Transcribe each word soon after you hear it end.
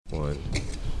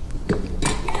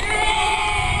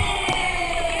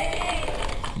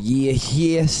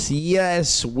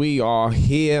Yes, we are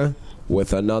here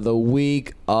with another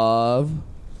week of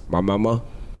My Mama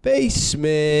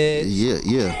Basement.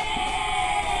 Yeah.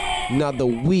 Another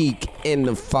week in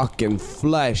the fucking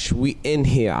flesh. We in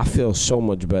here. I feel so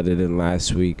much better than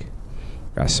last week.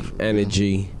 Got some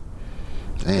energy.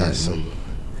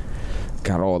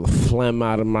 Got all the phlegm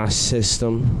out of my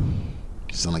system.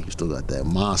 You sound like you still got that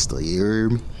monster, you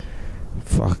heard me?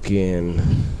 Fucking...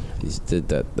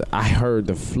 I heard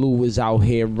the flu was out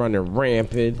here running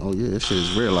rampant. Oh yeah, this shit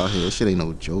is real out here. This shit ain't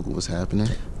no joke. What's happening?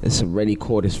 It's already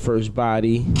caught his first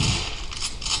body.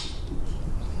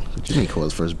 What you mean caught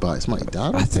his first body? Somebody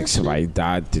died? I think somebody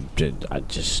died.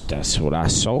 That's what I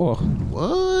saw.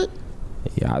 What?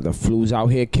 Yeah, the flu's out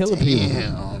here killing people.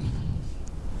 Damn.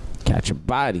 Catch a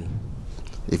body.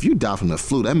 If you die from the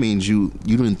flu, that means you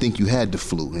didn't think you had the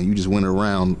flu and you just went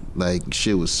around like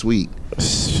shit was sweet.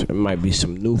 It might be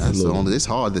some new flu. It's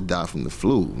hard to die from the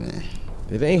flu, man.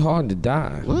 It ain't hard to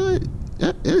die. What?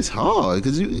 It's hard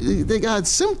because they got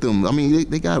symptoms. I mean,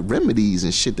 they got remedies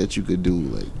and shit that you could do.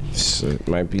 Like, so it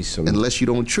might be some. Unless you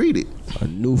don't treat it. A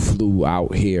new flu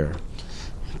out here.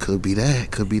 Could be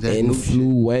that. Could be that.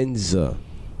 Influenza.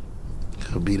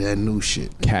 Could be that new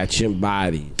shit. Catching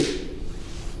bodies.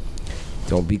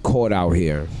 Don't be caught out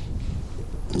here.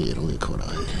 Yeah, don't get caught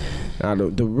out here. Now,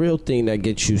 the real thing that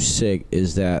gets you sick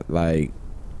is that, like,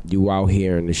 you out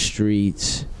here in the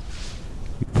streets,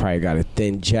 you probably got a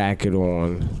thin jacket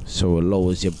on, so it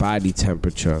lowers your body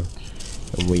temperature.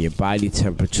 And when your body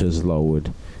temperature is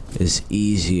lowered, it's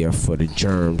easier for the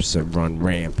germs to run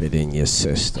rampant in your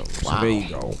system. Wow. So there you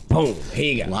go. Boom.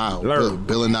 Here you go. Wow. Learn.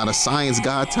 Bill not a science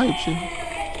guy type shit.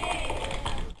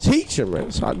 Teacher, man.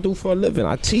 That's what I do for a living.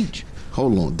 I teach.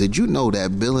 Hold on. Did you know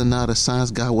that Bill not a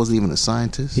science guy wasn't even a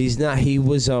scientist? He's not. He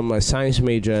was a science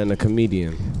major and a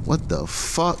comedian. What the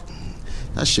fuck?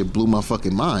 That shit blew my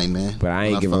fucking mind, man. But I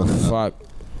ain't give a fuck.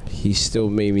 He still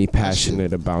made me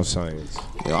passionate about science.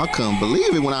 Yo, I couldn't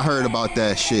believe it when I heard about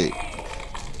that shit.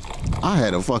 I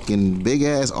had a fucking big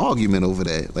ass argument over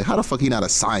that. Like, how the fuck he not a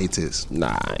scientist?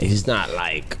 Nah, he's not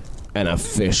like an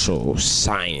official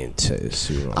scientist.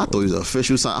 You know? I thought he was an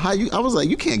official scientist. I was like,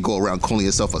 you can't go around calling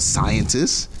yourself a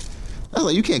scientist. I was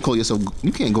like, you can't go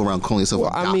around calling yourself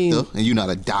a doctor, and you're not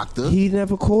a doctor. He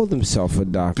never called himself a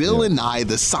doctor. Bill and I,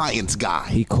 the science guy.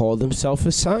 He called himself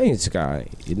a science guy.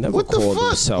 He never called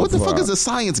himself. What the fuck is a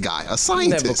science guy? A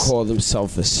scientist. He never called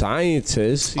himself a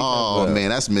scientist. Man,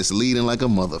 that's misleading like a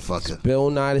motherfucker. Bill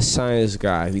Nye, the science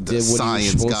guy. He did what he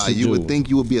was supposed to do. You would think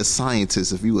you would be a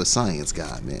scientist if you were a science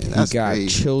guy, man. That's he got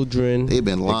crazy. Children. They've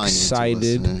been lying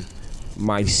excited. To us, man.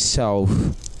 Myself,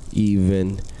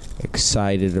 even.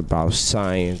 Excited about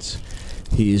science.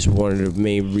 He is one of the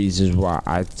main reasons why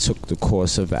I took the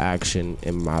course of action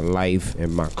in my life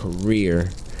and my career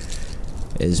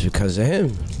is because of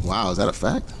him. Wow, is that a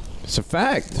fact? It's a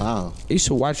fact. Wow. I used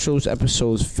to watch those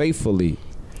episodes faithfully.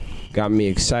 Got me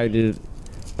excited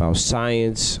about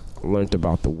science. Learned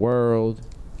about the world.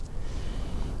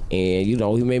 And, he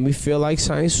made me feel like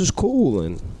science was cool.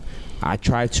 And I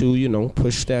try to,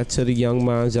 push that to the young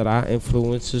minds that I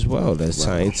influence as well. That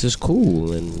science is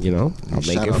cool, and I'll make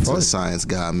shout it out fun. To the science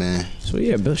guy, man. So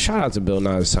yeah, shout out to Bill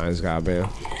Nye, the science guy, man.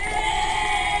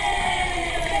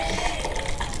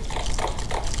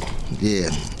 Yeah.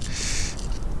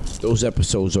 Those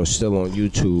episodes are still on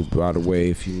YouTube, by the way.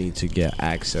 If you need to get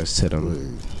access to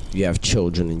them, if you have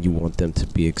children and you want them to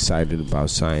be excited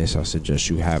about science, I suggest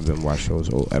you have them watch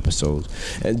those old episodes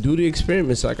and do the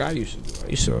experiments like I used to do. I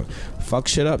used to fuck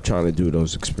shit up trying to do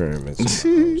those experiments.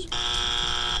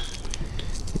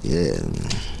 Yeah.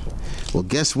 Well,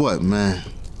 guess what, man?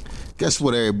 Guess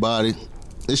what, everybody?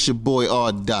 It's your boy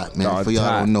R. Dot, man. R. For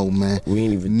y'all don't know, man. We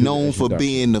ain't even known for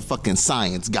being the fucking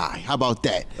science guy. How about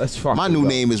that? Let's fuck. My new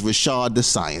name is Rashad the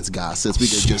Science Guy. Since we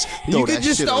could just throw that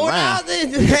shit around.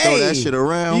 Throw that shit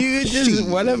around. You just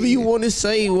whatever you want to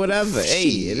say, whatever. Hey,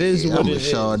 it is what it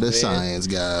is. I'm Rashad the Science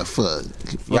Guy. Fuck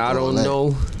y'all don't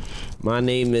know. My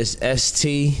name is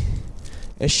ST.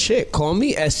 And shit, call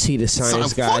me ST the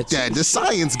Science Guy. Fuck that, the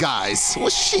Science Guys.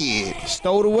 What shit?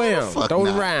 Throw it around. Throw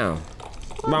it around.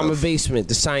 Mama Basement,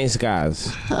 the Science Guys.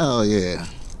 Hell yeah.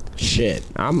 Shit,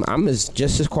 I'm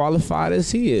just as qualified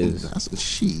as he is. That's some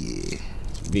shit.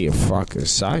 Be a fucking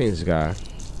science guy.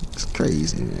 It's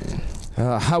crazy, man.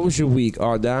 How was your week,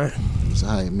 R-Dot? It was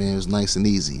alright, man. It was nice and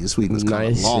easy. This week was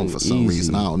kind of long for some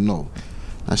reason. I don't know.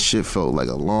 That shit felt like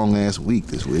a long ass week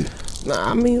this week.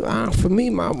 Nah, I mean, for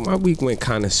me, my week went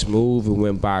kind of smooth. It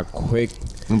went by quick.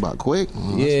 Went by quick?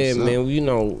 Oh, yeah, man.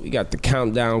 We got the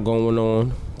countdown going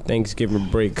on. Thanksgiving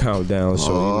break countdown.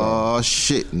 So,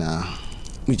 shit now.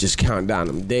 We just count down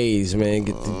them days, man.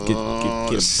 Get a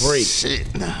break. Shit.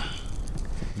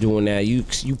 Doing that. You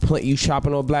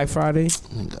shopping on Black Friday?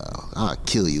 I'll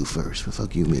kill you first. What the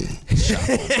fuck you mean? Shop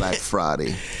on Black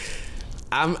Friday.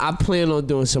 I plan on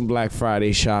doing some Black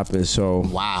Friday shopping. So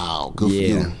wow, good for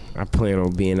you. I plan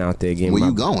on being out there getting. Where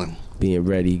you going? Getting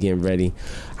ready.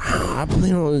 I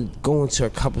plan on going to a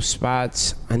couple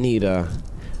spots. I need a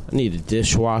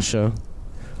dishwasher.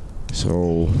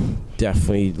 So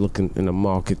definitely looking in the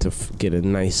market to get a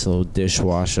nice little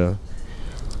dishwasher.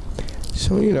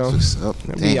 So I'll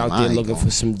be out there looking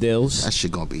for some deals. That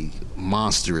shit gonna be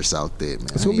monstrous out there, man.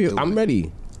 It's gonna be. I'm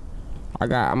ready. I'm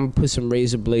gonna put some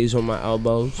razor blades on my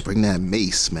elbows. Bring that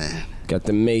mace, man. Got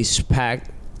the mace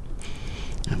packed.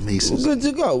 Mace is good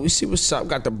to go. We see what's up.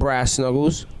 Got the brass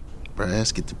knuckles.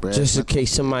 Get the brass. Just in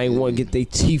case somebody want to get their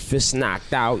teeth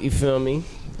knocked out. You feel me?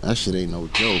 That shit ain't no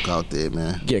joke out there,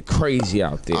 man. Get crazy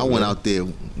out there. I went out there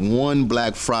one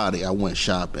Black Friday. I went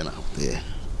shopping out there.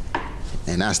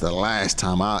 And that's the last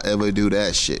time I'll ever do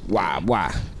that shit. Why?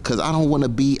 Because I don't want to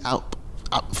be out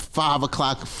 5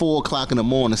 o'clock, 4 o'clock in the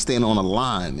morning standing on a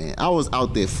line, man. I was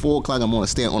out there 4 o'clock in the morning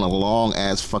standing on a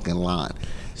long-ass fucking line.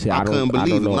 See, I couldn't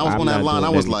believe it. When I was on that line, I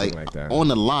was like on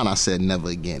the line, I said never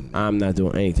again. I'm not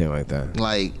doing anything like that.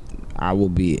 Like, I will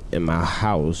be in my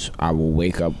house. I will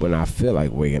wake up when I feel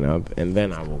like waking up, and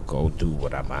then I will go do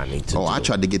whatever I need to do. I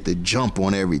tried to get the jump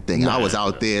on everything. I was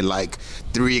out there like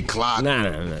 3 o'clock,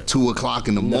 2 o'clock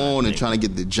in the morning trying to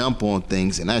get the jump on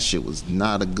things, and that shit was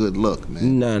not a good look,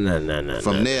 man. No.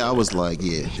 From there, I was like,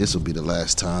 yeah, this will be the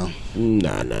last time.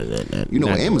 No. You know,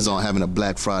 Amazon having a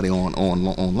Black Friday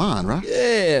online, right?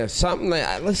 Yeah, something like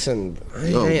that. Listen,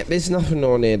 there's nothing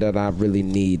on there that I really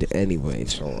need anyway,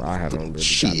 so I haven't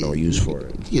really got no use for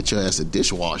it. Get your ass a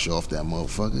dishwasher off that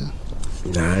motherfucker.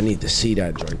 Nah, I need to see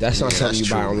that joint. That's not something you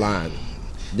buy online.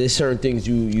 There's certain things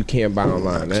you can't buy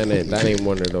online. That ain't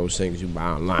one of those things you buy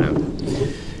online.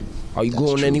 Are you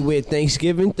going anywhere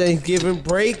Thanksgiving? Thanksgiving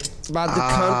break? About to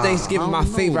come Thanksgiving, my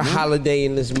favorite holiday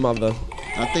in this mother.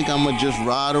 I think I'm going to just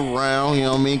ride around, you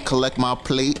know what I mean? Collect my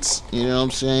plates, you know what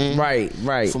I'm saying?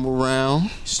 Right. From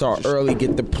around. Start early,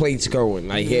 get the plates going.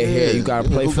 Like, here, you got to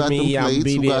play for me. I'll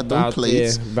be there about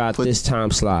this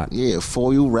time slot. Yeah,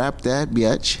 before you wrap that,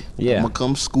 bitch, I'm going to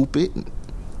come scoop it,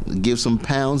 give some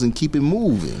pounds and keep it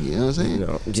moving, you know what I'm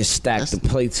saying? Just stack the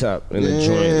plates up in the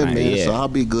joint. Man. So I'll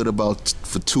be good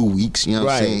for 2 weeks, you know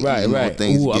what I'm saying? Right.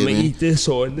 Ooh, I'm going to eat this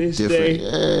on this day.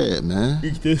 Yeah, man.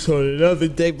 Eat this on another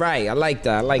day. Right, I like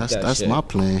that. That's shit. my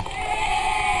plan.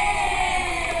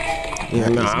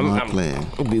 I'm plan.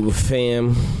 I'll be with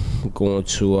fam. Going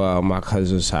to my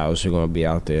cousin's house. We're going to be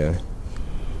out there.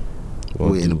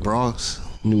 We're in the Bronx?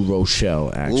 New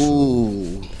Rochelle, actually.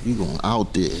 Ooh, you going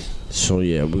out there. So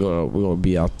yeah, we're gonna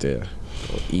be out there.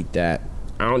 Gonna eat that.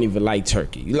 I don't even like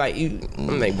turkey. I'm not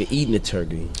even eating the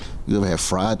turkey. You ever had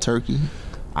fried turkey?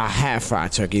 I had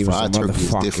fried turkey. It was fried a turkey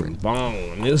is motherfucking different.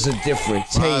 bone. It was a different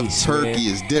fried taste. Turkey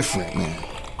is different, man.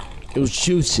 It was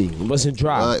juicy. It wasn't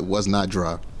dry. It was not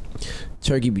dry.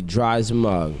 Turkey be dry as a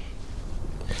mug.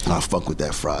 I fuck with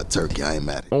that fried turkey. I ain't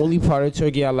mad at it. Only part of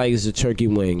turkey I like is the turkey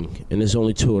wing, and there's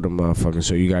only 2 of them motherfuckers,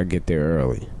 so you gotta get there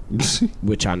early,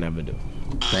 which I never do.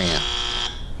 Damn.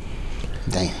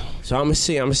 So I'm gonna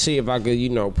see if I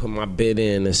could, put my bid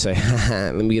in and say,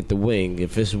 let me get the wing.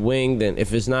 If it's wing, then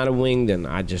if it's not a wing, then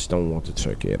I just don't want the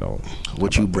turkey at all.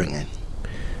 What you bringing?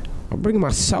 I'm bringing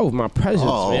myself, my presents,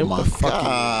 man. What the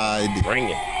God. Bring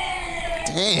it.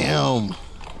 Damn.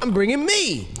 I'm bringing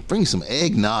me. Bring some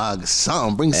eggnog,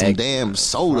 something. Bring some damn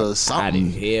soda, something. Out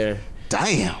of here.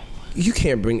 Damn. You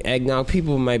can't bring eggnog.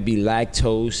 People might be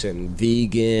lactose and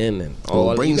vegan and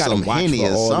all. Bring some Henny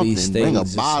or something. Bring a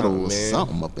bottle or man.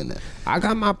 something up in there. I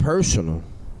got my personal.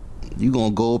 You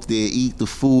gonna go up there, eat the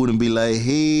food, and be like,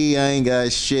 "Hey, I ain't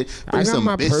got shit." Bring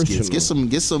some biscuits. Personal.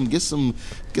 Get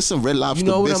some Red Lobster.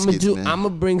 You know what biscuits, I'm gonna do? man. I'm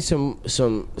gonna bring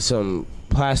some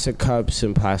plastic cups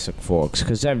and plastic forks,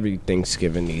 because every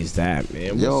Thanksgiving needs that,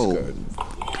 man. What's good?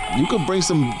 You could bring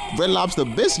some Red Lobster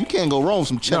biscuits. You can't go wrong with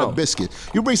some cheddar biscuits.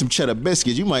 You bring some cheddar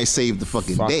biscuits, you might save the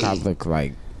fucking day. I look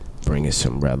like bringing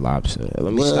some Red Lobster.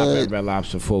 Let me stop at Red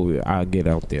Lobster before I'll get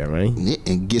out there, right?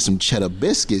 And get some cheddar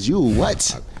biscuits. You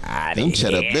what? Them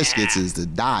cheddar biscuits is to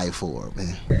die for,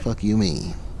 man. Fuck you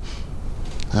mean?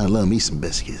 I love me some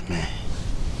biscuits, man.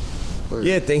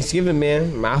 Yeah, Thanksgiving,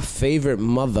 man. My favorite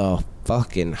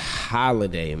motherfucking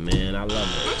holiday, man. I love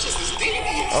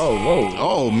it. Oh, whoa.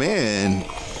 Oh, man.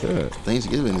 Sure.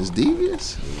 Thanksgiving is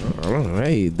devious?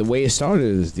 Hey, the way it started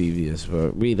is devious,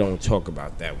 but we don't talk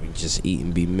about that. We just eat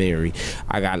and be merry.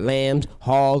 I got lambs,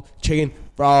 hog, chicken,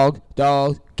 frog,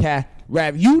 dog, cat,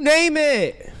 rabbit. You name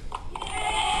it.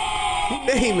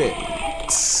 Name it.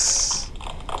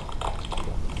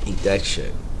 Eat that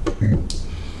shit.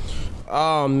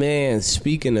 Oh man,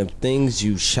 speaking of things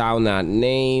you shall not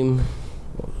name,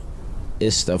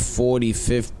 it's the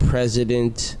 45th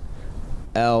president,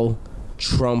 El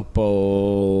Trumpo.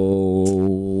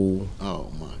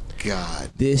 Oh my God.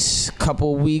 This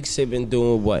couple weeks they've been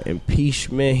doing what?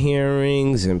 Impeachment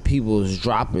hearings, and people's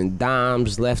dropping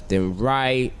dimes left and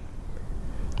right.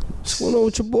 What's going on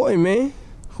with your boy, man?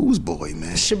 Whose boy,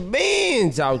 man?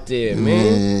 Shabann's out there,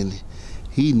 man.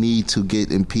 He need to get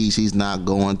impeached. He's not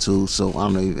going to, so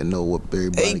I don't even know what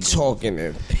everybody. They talking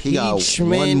impeachment. He got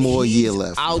one more year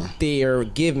left. Out there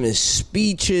giving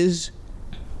speeches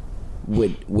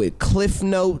with cliff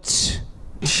notes.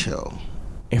 Yo.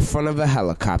 In front of a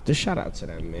helicopter. Shout out to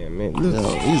that man. Look,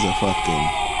 yo, he's a fucking.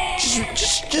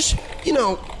 Just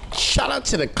shout out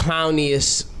to the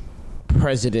clowniest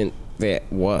president that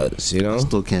was, I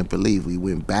still can't believe we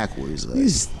went backwards. Like.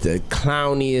 He's the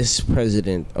clowniest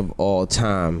president of all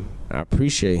time. I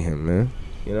appreciate him, man.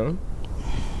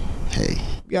 Hey.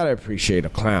 You gotta appreciate a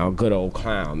clown, good old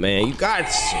clown, man. You got to.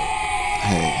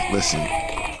 Hey, listen.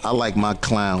 I like my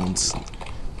clowns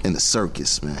in the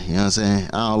circus, man. You know what I'm saying?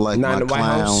 I don't like my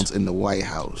clowns in the White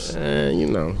House. You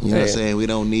know what I'm saying? We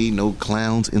don't need no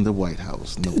clowns in the White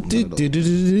House. No, you need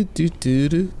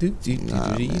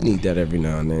that every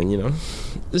now and then,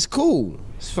 It's cool.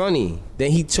 It's funny.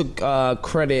 Then he took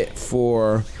credit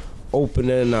for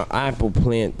opening an Apple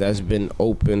plant that's been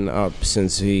open up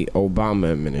since the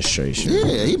Obama administration.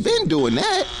 Yeah, he been doing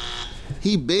that.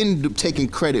 He been taking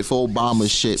credit for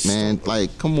Obama's shit, man.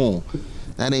 Like, come on.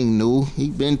 That ain't new. He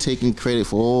been taking credit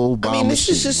for all Obama. I mean, this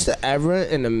is just the era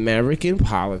in American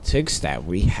politics that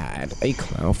we had a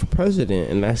clown for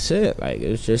president, and that's it. Like,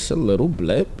 it's just a little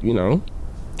blip, A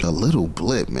little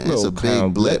blip, man. It's a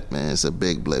big blip, man. It's a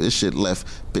big blip. This shit left,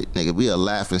 nigga. We a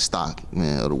laughing stock,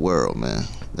 man, of the world, man.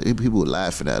 People were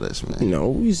laughing at us, man.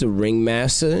 He's a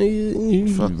ringmaster.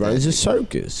 He runs a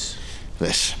circus.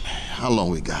 Listen, man, how long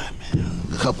we got, man?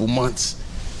 A couple months.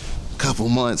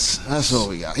 That's all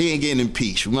we got. He ain't getting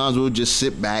impeached. We might as well just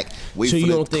sit back, wait for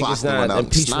the clock to run out.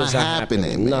 Impeachment's not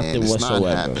happening, man. Nothing whatsoever.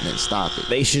 Not happening. Stop it.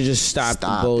 They should just stop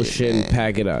the bullshit and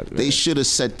pack it up, man. They should have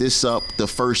set this up the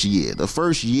first year. The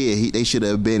first year, they should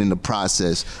have been in the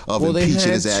process of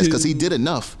impeaching his ass, because he did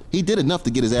enough. He did enough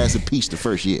to get his ass impeached the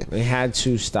first year. They had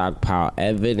to stockpile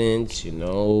evidence, and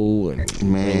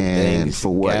man,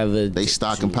 for what? They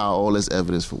stockpile all this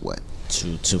evidence for what?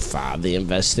 To file the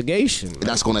investigation. Man.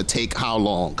 That's gonna take how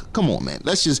long? Come on, man.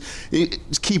 Let's just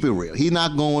keep it real. He's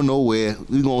not going nowhere.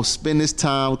 We're gonna spend this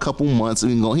time, a couple months,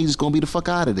 and he's just gonna be the fuck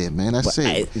out of there, man. That's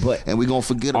it. And we're gonna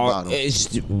forget about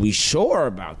him. We sure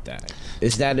about that?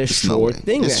 Is that a short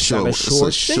thing? It's not a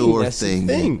short thing.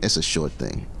 Man. It's a short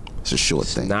thing. It's a short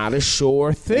thing. Not a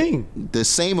sure thing. The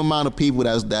same amount of people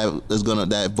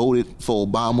that voted for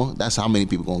Obama, that's how many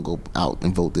people gonna go out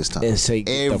and vote this time. And say,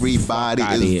 everybody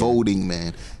is voting,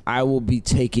 man. I will be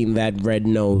taking that red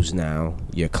nose now,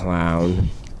 you clown.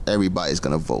 Everybody's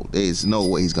gonna vote. There's no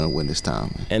way he's gonna win this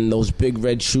time, man. And those big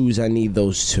red shoes, I need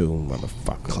those too,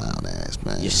 motherfucker. Clown ass,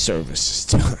 man. Your service is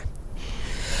done.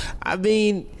 I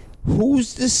mean,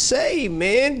 who's to say,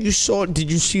 man?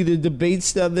 Did you see the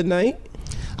debates the other night?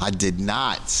 I did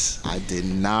not. I'm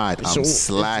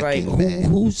slacking, man.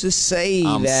 Who's to say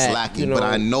I'm slacking, but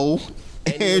I know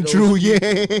Andrew Yang.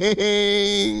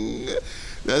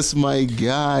 That's my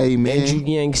guy, man. Andrew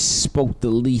Yang spoke the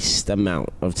least amount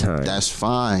of time. That's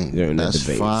fine. That's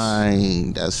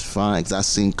fine. Cause I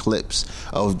seen clips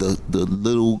of the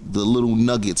little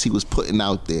nuggets he was putting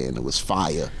out there, and it was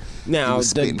fire. Now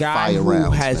the guy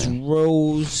who has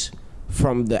rose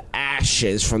from the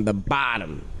ashes, from the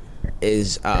bottom,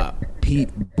 is Pete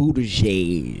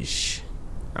Buttigieg.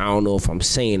 I don't know if I'm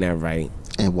saying that right.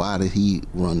 And why did he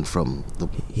run from the?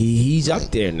 He's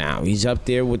up there now. He's up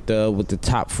there with the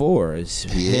top four. It's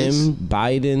him,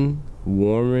 Biden,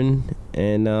 Warren,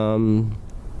 and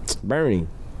Bernie.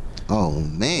 Oh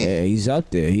man, yeah, he's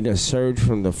up there. He done surged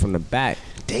from the back.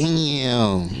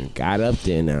 Damn, got up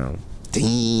there now.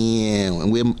 Damn,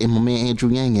 and where my man Andrew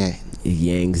Yang at?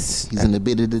 He's in the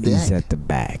bit of the day. He's at the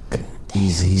back.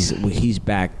 He's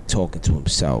back talking to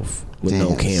himself with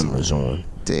no cameras on.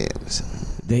 Damn.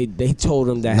 They told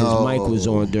him that his mic was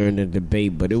on during the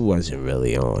debate, but it wasn't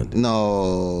really on.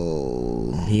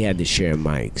 No. He had to share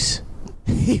mics.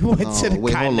 He went to the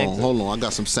wait, hold on. I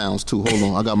got some sounds too. Hold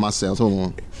on. I got my sounds. Hold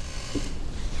on.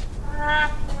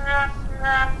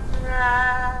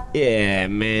 Yeah,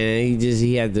 man.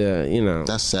 He had to,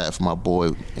 That's sad for my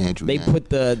boy Andrew. They put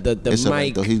the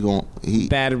mic battery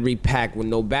battery pack with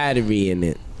no battery in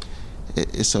it.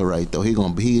 It's all right though. He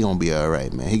gonna be all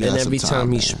right, man. He got and every some time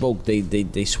he man. spoke,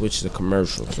 they switched the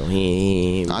commercial. So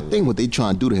he I think what they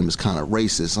trying to do to him is kind of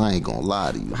racist. I ain't gonna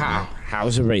lie to you. How?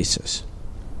 How's it racist?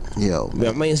 Yo, man.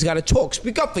 That man's got to talk.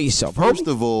 Speak up for yourself. First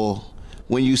of all,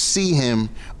 when you see him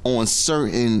on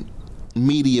certain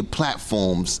media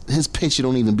platforms, his picture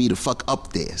don't even be the fuck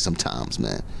up there sometimes,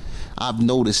 man. I've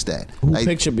noticed that. Who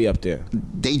picture be up there?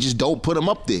 They just don't put him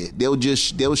up there.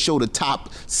 They'll show the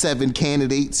top 7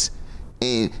 candidates,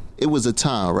 and it was a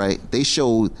time, right? They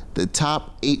showed the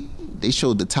top 8. They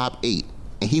showed the top 8,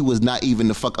 and he was not even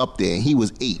the fuck up there, and he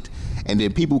was 8. And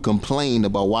then people complained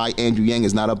about why Andrew Yang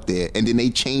is not up there, and then they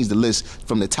changed the list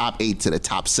from the top 8 to the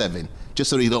top 7, just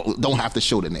so they don't have to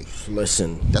show the nigga.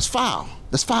 Listen, that's foul.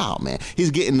 That's foul, man. He's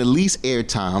getting the least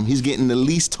airtime. He's getting the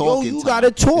least talking time. You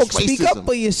gotta talk. Speak up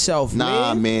for yourself, man.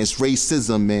 Nah, man, it's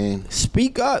racism, man.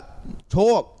 Speak up.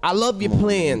 Talk. I love your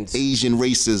plans. Asian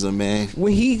racism, man.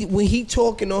 When he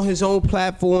talking on his own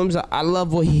platforms, I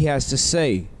love what he has to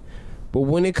say. But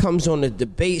when it comes on the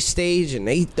debate stage and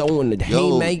they throwing the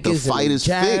haymakers, the fight and is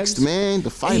jabs, fixed, man. The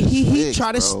fight is fixed. He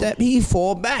try to bro. step, he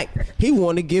fall back. He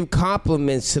want to give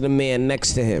compliments to the man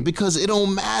next to him. Because it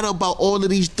don't matter about all of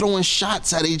these throwing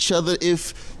shots at each other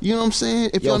if, you know what I'm saying?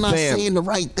 If y'all not saying the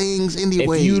right things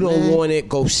anyway. If you don't want it,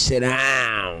 go sit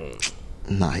down.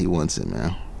 Nah, he wants it,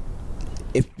 man.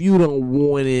 If you don't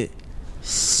want it,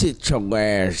 sit your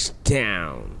ass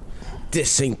down.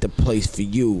 This ain't the place for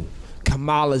you.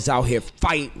 Kamala's out here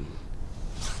fighting,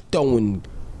 throwing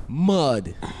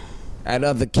mud at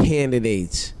other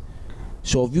candidates.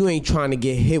 So if you ain't trying to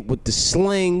get hit with the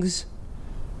slings,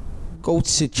 go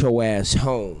sit your ass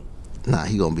home. Nah,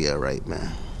 he gonna be all right,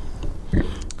 man.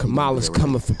 Kamala's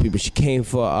coming for people. She came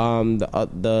for the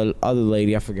other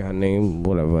lady. I forgot her name,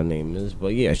 whatever her name is.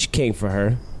 But yeah, she came for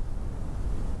her.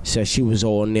 Said she was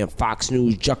on there, Fox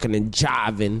News, jucking and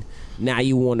jiving. Now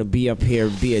you want to be up here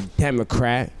and be a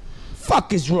Democrat.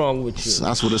 Fuck is wrong with you?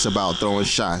 That's what it's about, throwing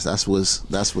shots. That's what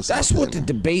the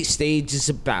debate stage is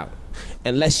about.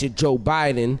 Unless you're Joe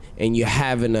Biden and you're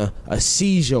having a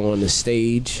seizure on the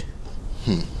stage.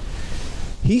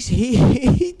 He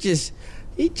just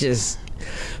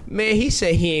man, he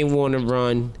said he ain't want to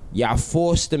run. Y'all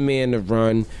forced the man to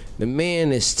run. The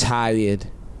man is tired.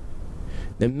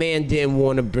 The man didn't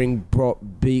want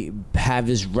to have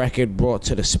his record brought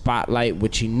to the spotlight,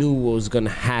 which he knew was going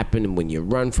to happen when you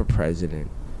run for president.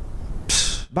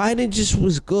 Biden just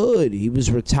was good. He was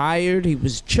retired. He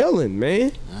was chilling,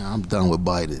 man. I'm done with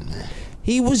Biden, man.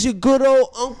 He was your good old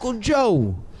Uncle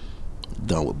Joe.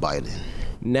 Done with Biden.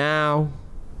 Now,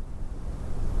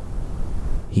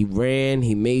 he ran.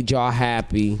 He made y'all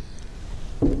happy.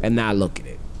 And now look at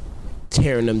it.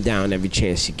 Tearing them down every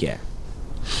chance you get.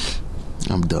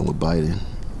 I'm done with Biden.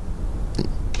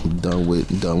 I'm done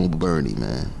with Bernie,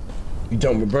 man. You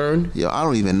done with Bernie? Yo, I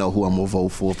don't even know who I'm gonna vote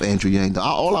for Andrew Yang.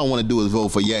 All I want to do is vote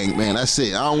for Yang, man. That's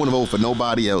it. I don't want to vote for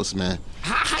nobody else, man.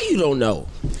 How you don't know?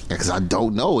 Because I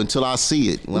don't know until I see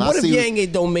it. What if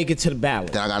Yang don't make it to the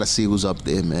ballot? Then I gotta see who's up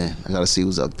there, man. I gotta see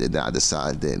who's up there. Then I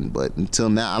decide then. But until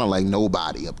now, I don't like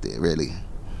nobody up there, really,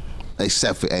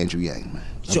 except for Andrew Yang, man.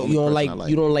 So you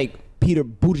don't like Peter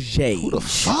Buttigieg? Who the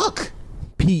fuck?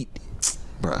 Pete.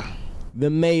 Bruh. The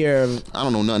mayor of I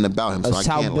don't know nothing about him, so I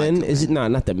South can't Bend. like him, Is it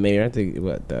not the mayor? I think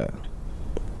the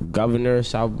governor of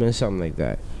South Bend, something like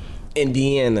that.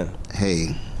 Indiana.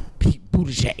 Hey. Pete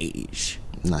Buttigieg.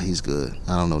 Nah, he's good.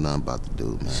 I don't know nothing about the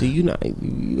dude, man. So you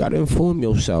gotta inform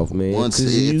yourself, man.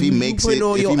 If he makes it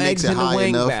high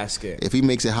enough, basket. if he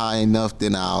makes it high enough,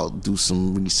 then I'll do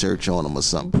some research on him or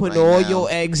something. Putting all your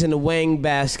eggs in the Wang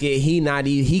basket, he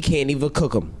can't even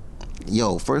cook them.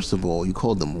 Yo, first of all, you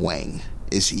called him Wang.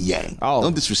 It's Yang. Oh,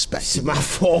 don't disrespect. It's my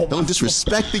fault. Don't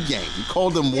disrespect the Yang. You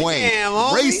called him Wang. Damn,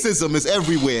 homie. Racism is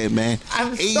everywhere, man.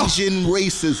 Asian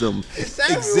racism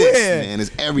exists, man.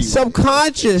 It's everywhere.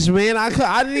 Subconscious, man.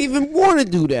 I didn't even want to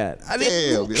do that. I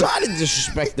didn't try to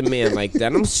disrespect the man like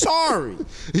that. I'm sorry.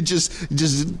 It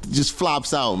just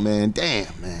flops out, man. Damn,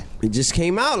 man. It just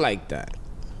came out like that.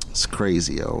 It's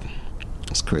crazy, yo.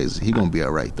 It's crazy. He gonna be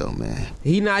all right though, man.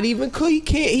 He not even cook. He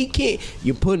can't.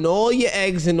 You're putting all your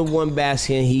eggs into one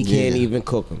basket, and he can't even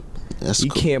cook them. You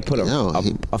can't put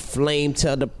a flame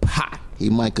to the pot. He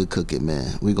might could cook it,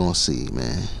 man. We gonna see,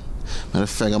 man. Matter of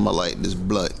fact, I'm gonna light this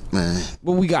blunt, man.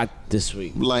 What we got this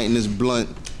week? Lighting this blunt.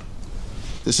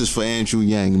 This is for Andrew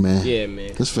Yang, man. Yeah, man.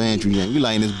 This is for Andrew Yang. We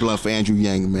lighting this blunt for Andrew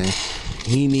Yang, man.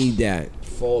 He need that.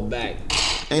 Fall back.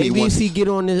 Maybe if he get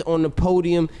on the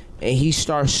podium and he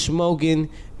starts smoking,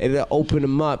 it'll open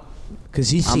him up Because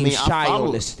he seems shy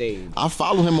on the stage. I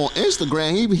follow him on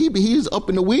Instagram. He's up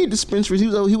in the weed dispensary.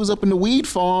 He was up in the weed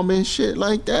farm and shit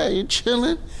like that. He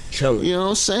chilling. You know what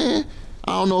I'm saying?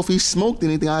 I don't know if he smoked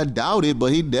anything. I doubt it,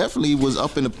 but he definitely was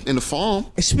up in the farm.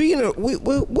 Speaking of,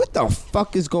 what the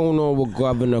fuck is going on with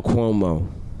Governor Cuomo?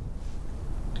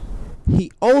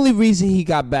 The only reason he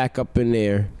got back up in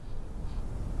there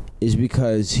is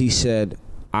because he said,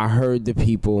 I heard the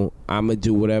people. I'm going to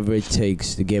do whatever it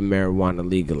takes to get marijuana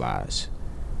legalized.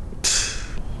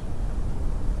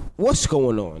 What's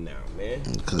going on now, man?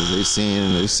 Because they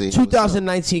saying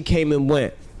 2019 came and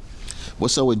went.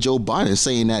 What's up with Joe Biden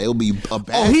saying that it'll be a bad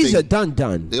thing? Oh, he's a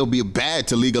dun-dun. It'll be bad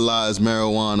to legalize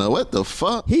marijuana. What the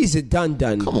fuck? He's a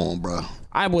dun-dun. Come on, bro.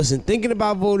 I wasn't thinking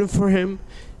about voting for him.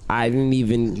 It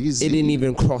didn't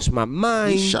even cross my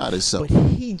mind. He shot himself. But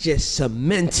he just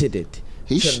cemented it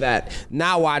to that.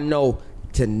 Now I know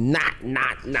to not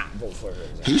vote for him.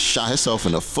 He shot himself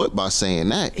in the foot by saying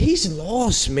that. He's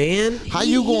lost, man. How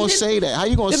you gonna say that? How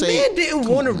you gonna say the man didn't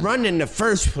want to run in the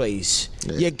first place?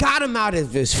 Yeah. You got him out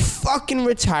of his fucking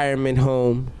retirement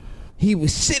home. He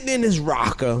was sitting in his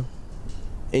rocker,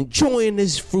 enjoying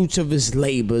his fruits of his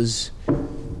labors.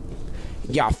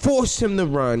 Y'all forced him to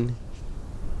run,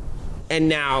 and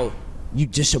now you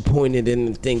disappointed in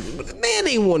the thing. But the man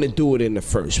ain't want to do it in the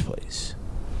first place.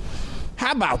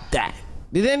 How about that?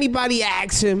 Did anybody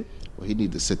ask him? Well, he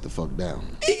need to sit the fuck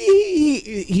down.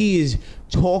 He is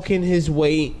talking his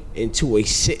way into a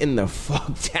sitting the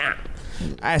fuck down.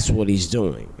 That's what he's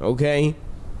doing, okay?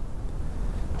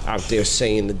 Out there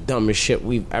saying the dumbest shit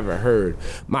we've ever heard.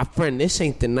 My friend, this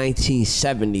ain't the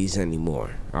 1970s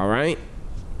anymore, all right?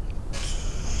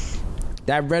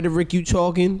 That rhetoric you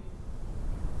talking,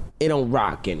 it don't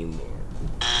rock anymore.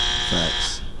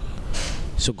 Facts.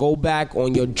 So go back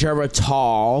on your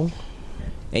Geritol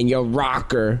and your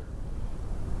rocker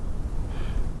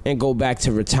and go back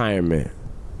to retirement.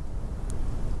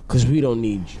 Because we don't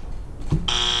need you.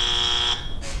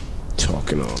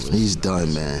 Talking all this. He's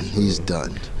done, man. He's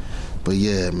done. But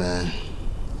yeah, man.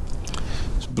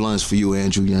 It's blunts for you,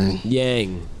 Andrew Yang.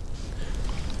 Yang.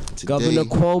 Today, Governor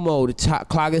Cuomo, the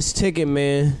clock is ticking,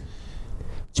 man.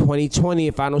 2020,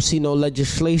 if I don't see no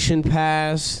legislation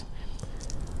passed,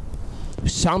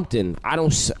 something.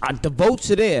 The votes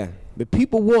are there. The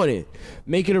people want it.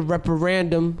 Make it a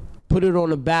referendum. Put it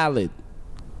on a ballot.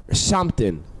 Or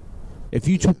something. If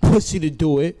you too pussy to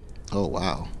do it. Oh,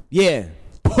 wow. Yeah.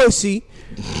 Pussy.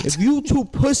 If you too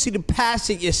pussy to pass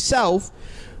it yourself,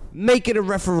 make it a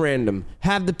referendum.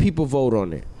 Have the people vote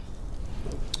on it.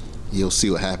 You'll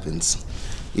see what happens.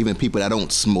 Even people that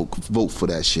don't smoke vote for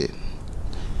that shit.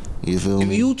 You feel me?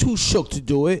 If you too shook to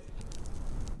do it,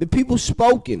 the people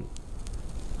spoken.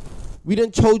 We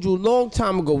done told you a long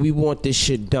time ago we want this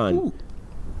shit done. Ooh.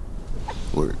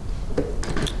 Word.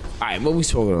 Alright, what we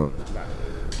smoking on?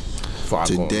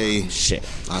 Today, shit.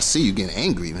 I see you getting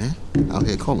angry, man. Out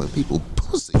here calling people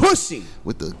pussy. Pussy!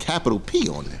 With the capital P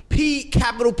on it. P,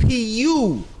 capital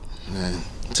P-U. Man,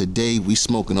 today we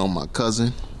smoking on my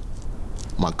cousin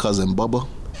Bubba.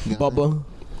 Bubba.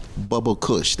 Bubba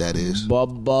Kush, that is.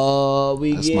 Bubba,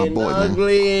 we That's getting my boy,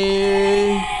 ugly.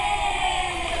 Man.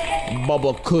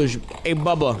 Bubba Kush. Hey,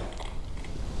 Bubba.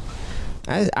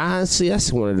 Honestly,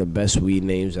 that's one of the best weed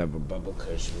names ever, Bubba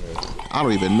Kush, man. I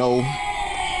don't even know.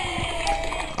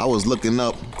 I was looking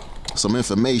up some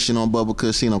information on Bubba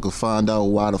Kush, so I could find out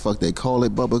why the fuck they call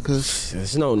it Bubba Kush.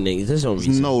 There's no reason.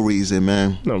 There's no reason,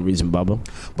 man. No reason, Bubba.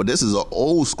 But this is an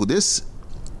old school. This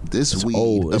weed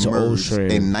emerged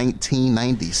in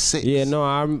 1996. Yeah, no,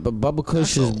 Bubba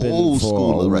Kush has been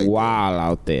for a while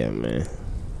out there, man.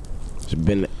 It's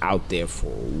been out there for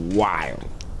a while.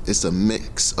 It's a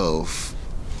mix of.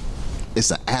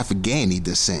 It's an Afghani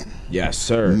descent. Yes,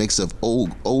 sir. A mix of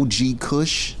OG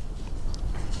Kush,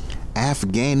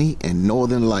 Afghani, and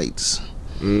Northern Lights.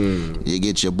 You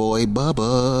get your boy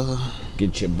Bubba.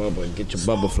 Get your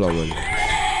Bubba flowing.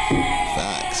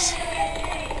 Facts.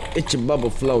 Get your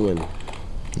Bubba flowing.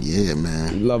 Yeah,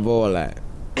 man. Love all that.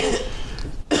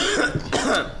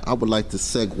 I would like to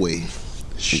segue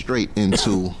straight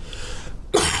into.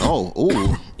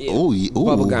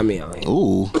 Bubba got me out here.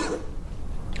 Ooh.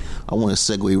 I want to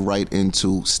segue right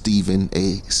into Stephen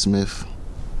A. Smith.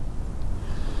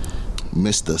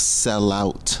 Mr.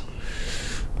 Sellout.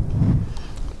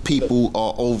 People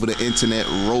are over the internet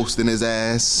roasting his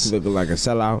ass. Looking like a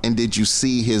sellout. And did you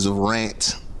see his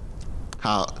rant?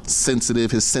 How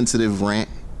sensitive his sensitive rant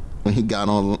when he got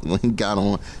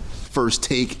on First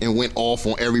Take and went off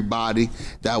on everybody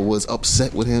that was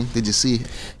upset with him. Did you see it?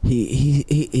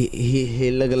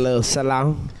 He look a little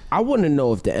sellout. I want to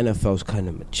know if the NFL's cutting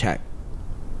him a check,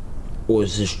 Or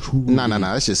is this truly?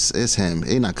 Nah. It's him.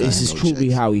 He not cutting This is no truly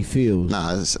checks. how he feels.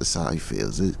 Nah, it's how he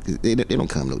feels. They don't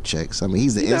come no checks. I mean,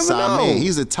 he's the inside man.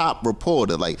 He's the top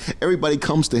reporter. Like, everybody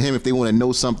comes to him if they want to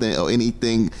know something or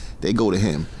anything. They go to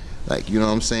him. Like, you know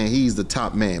what I'm saying? He's the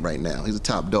top man right now. He's the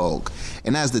top dog.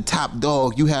 And as the top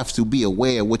dog, you have to be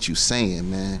aware of what you're saying,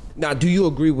 man. Now, do you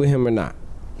agree with him or not?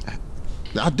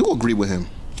 I do agree with him.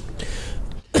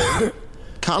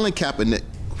 Colin Kaepernick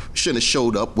shouldn't have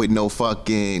showed up with no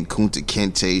fucking Kunta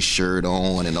Kinte shirt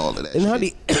on and all of that. And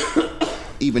honey,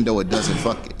 even though it doesn't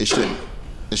it shouldn't.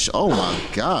 Oh my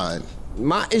God.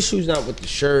 My issue's not with the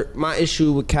shirt. My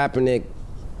issue with Kaepernick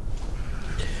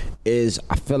is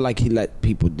I feel like he let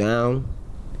people down.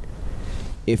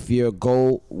 If your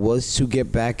goal was to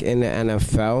get back in the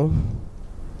NFL,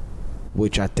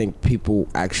 which I think people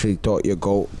actually thought the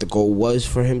goal was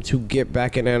for him to get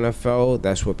back in the NFL,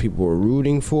 that's what people were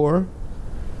rooting for.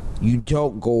 You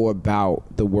don't go about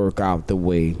the workout the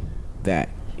way that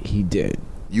he did.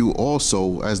 You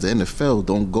also, as the NFL,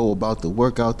 don't go about the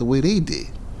workout the way they did.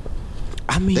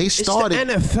 I mean, it's the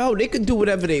NFL. They can do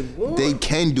whatever they want. They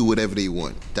can do whatever they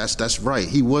want. That's right.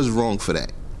 He was wrong for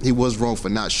that. He was wrong for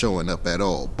not showing up at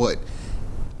all. But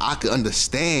I could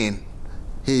understand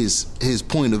his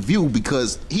point of view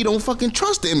because he don't fucking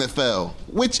trust the NFL,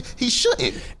 which he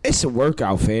shouldn't. It's a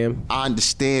workout, fam. I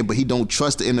understand, but he don't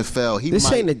trust the NFL.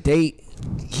 This ain't a date.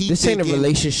 This ain't a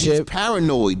relationship. He's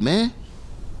paranoid, man.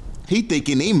 He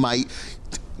thinking they might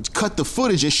cut the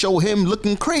footage and show him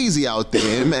looking crazy out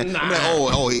there, man.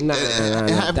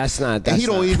 That's not. He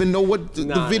don't even know what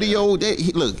the video.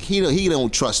 He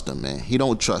don't trust him, man. He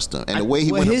don't trust him, and the way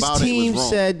he went about it was wrong. His team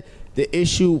said the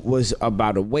issue was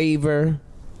about a waiver.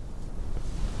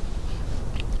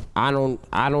 I don't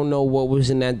know what was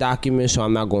in that document, so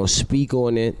I'm not going to speak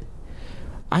on it.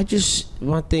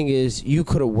 My thing is, you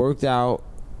could have worked out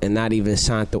and not even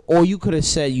signed or you could have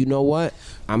said, you know what,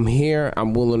 I'm here,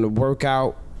 I'm willing to work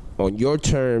out on your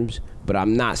terms, but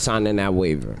I'm not signing that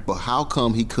waiver. But how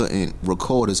come he couldn't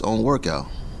record his own workout?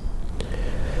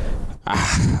 You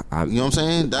know what I'm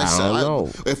saying? I don't know.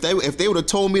 If they would have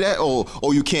told me that,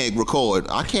 you can't record,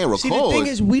 I can't record. See, the thing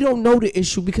is, we don't know the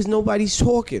issue because nobody's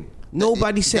talking.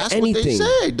 Nobody said anything. That's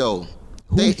what they said, though.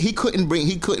 He couldn't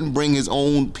bring his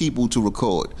own people to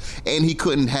record, and he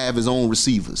couldn't have his own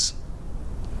receivers.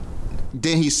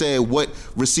 Then he said, "What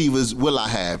receivers will I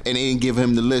have?" And they didn't give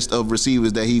him the list of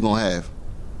receivers that he gonna have.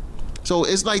 So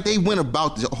it's like they went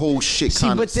about the whole shit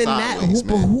kind of sideways,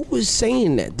 but who was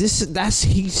saying that? That's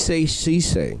he say, she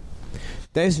say.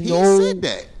 He said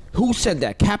that. Who said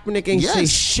that? Kaepernick ain't say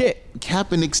shit.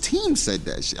 Kaepernick's team said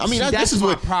that shit. I mean, that's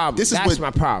my problem. That's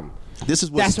my problem. This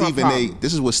is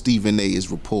what Stephen A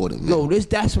is reporting, man. No,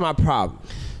 that's my problem.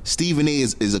 Stephen A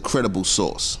is a credible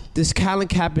source. Does Colin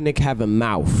Kaepernick have a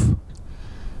mouth?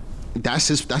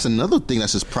 That's another thing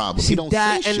that's his problem. He don't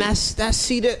say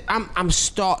shit. I'm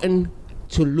starting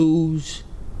to lose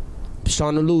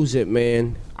it,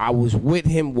 man. I was with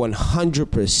him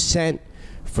 100%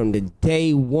 from the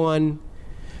day one.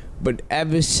 But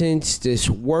ever since this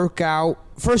workout,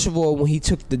 first of all, when he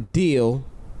took the deal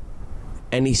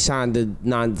and he signed the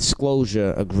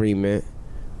non-disclosure agreement,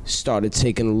 started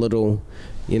taking a little,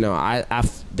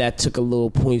 that took a little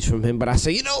points from him. But I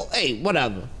said, hey,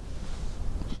 whatever.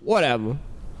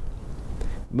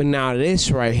 But now this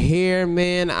right here,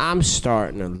 man, I'm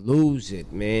starting to lose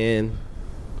it, man.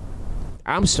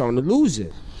 I'm starting to lose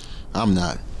it. I'm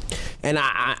not. And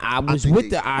I was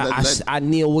with I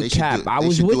kneel with Cap. I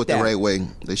was with that. They should do it the right way.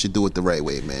 They should do it the right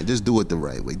way, man. Just do it the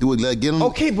right way. Do it. Let him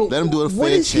do it a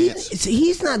fair chance.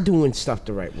 He's not doing stuff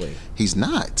the right way. He's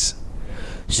not.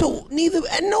 So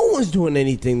no one's doing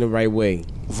anything the right way.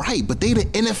 Right, but they the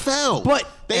NFL. But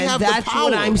they have the power. That's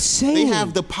what I'm saying. They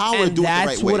have the power to do it the right way.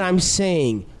 That's what I'm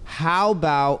saying. How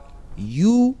about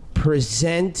you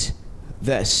present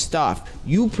the stuff?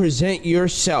 You present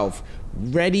yourself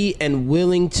ready and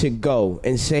willing to go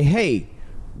and say, hey,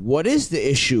 what is the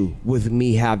issue with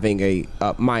me having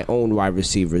my own wide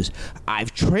receivers?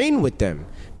 I've trained with them.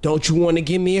 Don't you want to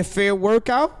give me a fair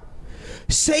workout?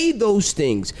 Say those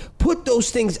things. Put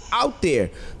those things out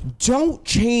there. Don't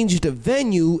change the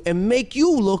venue and make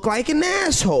you look like an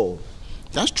asshole.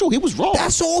 That's true. He was wrong.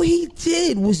 That's all he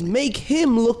did was make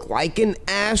him look like an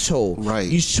asshole. Right.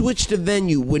 You switch the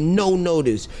venue with no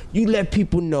notice. You let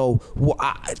people know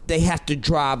they have to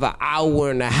drive an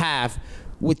hour and a half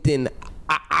within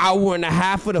an hour and a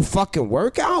half of the fucking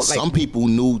workout. Some people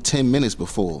knew 10 minutes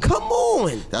before. Come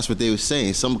on. That's what they were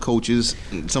saying. Some coaches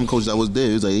that was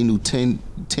there, it was like they knew 10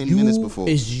 minutes before.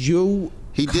 He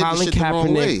did Colin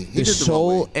Kaepernick, the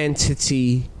sole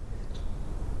entity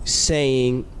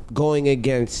saying going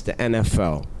against the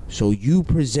NFL. So you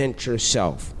present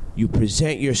yourself. You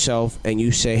present yourself and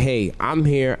you say, hey, I'm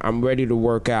here. I'm ready to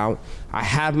work out. I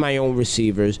have my own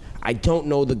receivers. I don't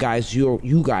know the guys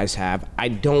you guys have. I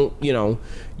don't,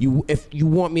 if you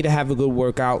want me to have a good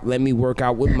workout, let me work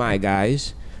out with my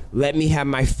guys. Let me have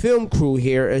my film crew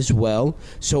here as well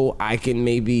so I can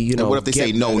maybe, And what if they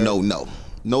say no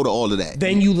to all of that?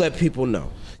 Then you let people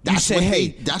know. That's you say, what hey,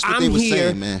 that's what I'm they were here.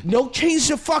 saying, man. No, change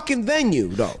the fucking venue,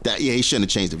 though. He shouldn't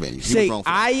have changed the venue. Say,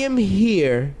 I am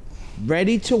here,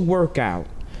 ready to work out.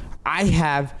 I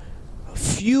have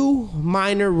few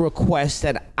minor requests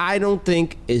that I don't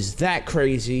think is that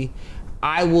crazy.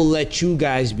 I will let you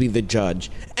guys be the judge,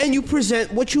 and you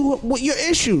present what your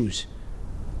issues.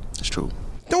 It's true.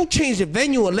 Don't change the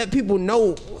venue and let people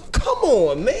know. Come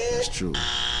on, man. It's true.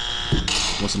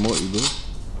 Want some more? You good?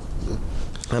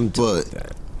 I'm done with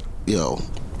that.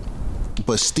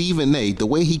 But Stephen A., the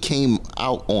way he came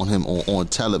out on him on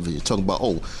television, talking about,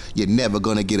 oh, you're never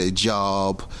gonna get a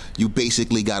job. You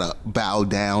basically gotta bow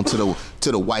down to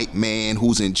the white man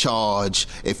who's in charge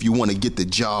if you want to get the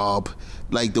job.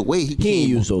 Like the way he didn't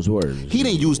use those words. He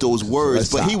didn't use those words,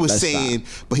 but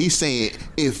he's saying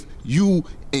if you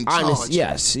in charge. Honest,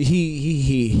 yes,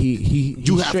 he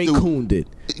straight cooned it.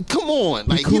 Come on,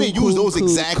 like he didn't use those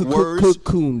exact words.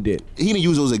 Cooned it. He didn't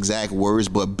use those exact words,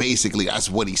 but basically that's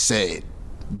what he said.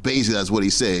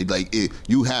 Like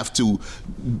you have to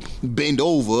bend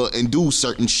over and do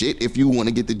certain shit if you want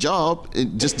to get the job,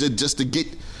 and just to get,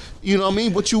 you know what I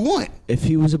mean, what you want. If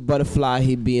he was a butterfly,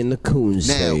 he'd be in the coon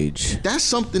stage. That's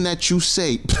something that you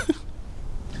say.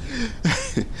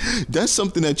 That's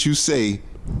something that you say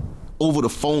over the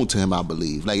phone to him, I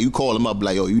believe. Like you call him up,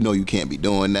 like, oh, you can't be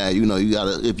doing that.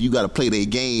 You gotta play their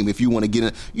game if you want to get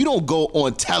in. You don't go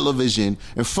on television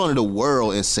in front of the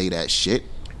world and say that shit.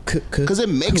 Because it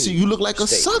makes you look like a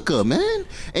sucker, man.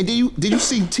 And did you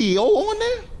see T.O. on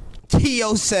there?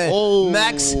 T.O. said,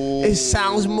 Max, it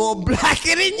sounds more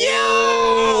blacker than you.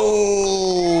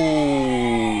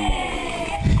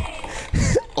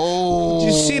 Did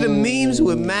you see the memes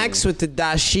with Max with the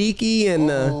dashiki and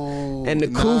the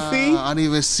kufi? I didn't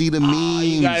even see the memes.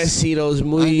 You gotta see those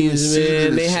memes,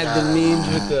 man. They had the memes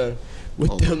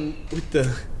with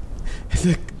the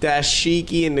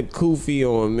dashiki and the kufi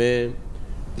on, man.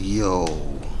 Yo,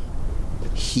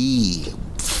 he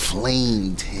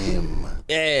flamed him.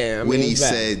 Yeah, when he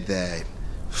said that,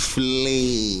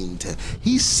 flamed him.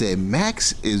 He said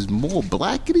Max is more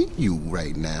black than you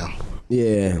right now.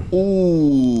 Yeah.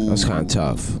 Ooh, that's kind of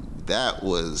tough. That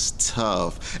was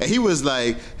tough. And he was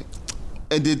like,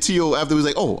 and then T.O. after was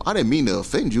like, oh, I didn't mean to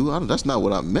offend you. That's not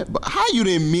what I meant. But how you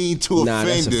didn't mean to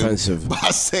offend him offensive. By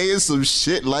saying some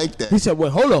shit like that? He said,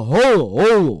 wait, hold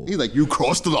on. He's like, you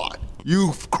crossed the line.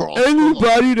 You've crossed.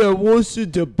 Anybody that wants to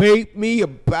debate me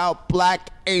about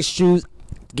black issues,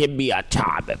 give me a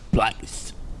time and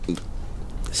place.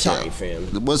 Sorry, fam.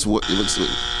 What's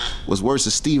worse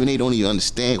is Stephen A. don't even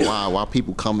understand why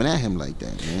people coming at him like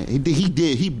that, man.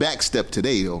 He backstepped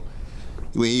today though,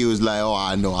 when he was like, oh,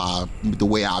 I know the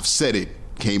way I've said it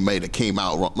came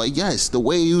out wrong. Like, yes, the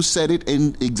way you said it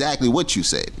and exactly what you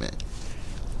said, man.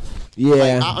 Yeah,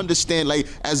 like, I understand. Like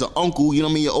as an uncle, you know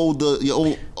what I mean. Your older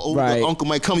right. Uncle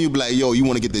might come, you be like, "Yo, you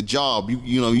want to get the job?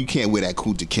 You can't wear that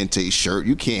Kunta Kinte shirt.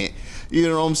 You can't, you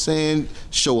know what I'm saying?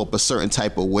 Show up a certain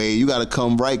type of way. You got to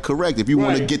come correct if you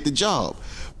want to get the job.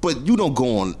 But you don't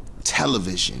go on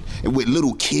television and with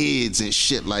little kids and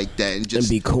shit like that and just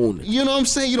be cooning. You know what I'm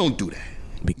saying? You don't do that.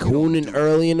 Be cooning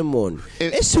early in the morning.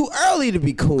 It's too early to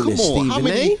be cooning, Stephen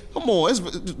A.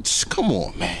 Come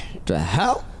on, man. The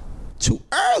hell? Too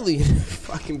early to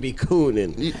fucking be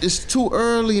cooning. It's too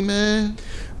early, man.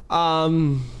 I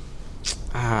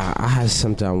had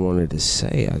something I wanted to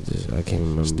say. I can't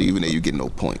remember. Stephen A., you get no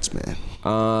points, man.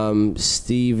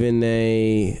 Stephen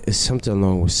A. It's something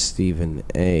along with Stephen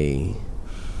A.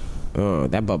 Oh,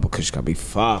 that Bubba Kush got me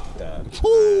fucked up. I just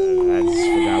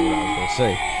forgot what I was gonna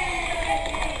say.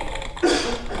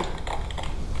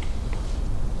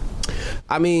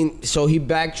 I mean, so he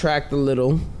backtracked a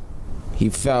little. He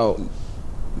felt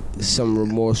some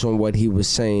remorse on what he was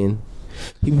saying.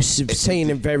 He was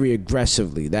saying it very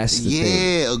aggressively. That's the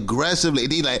thing. Yeah, aggressively.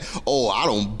 And he like, oh, I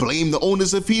don't blame the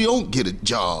owners if he don't get a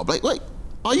job. Like,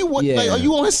 are you what? Yeah. Like, are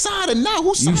you on his side or not?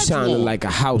 Whose side you sounded like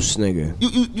a house nigga.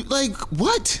 You like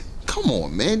what? Come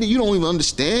on, man. You don't even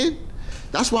understand.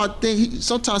 That's why I think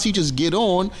sometimes he just get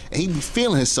on and he be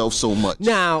feeling himself so much.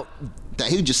 Now. That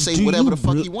he just say whatever the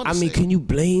fuck he wants to say. I mean, can you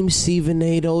blame Stephen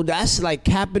A. though? That's like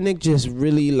Kaepernick just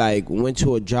really like went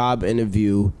to a job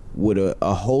interview with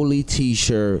a holy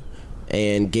t-shirt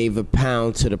and gave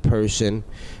 £1 to the person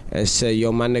and said,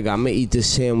 "Yo, my nigga, I'm gonna eat this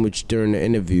sandwich during the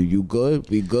interview. You good?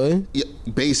 We good?" Yeah,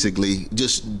 basically,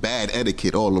 just bad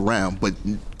etiquette all around. But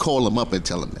call him up and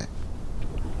tell him that.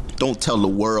 Don't tell the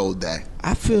world that.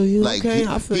 I feel you. Like, okay,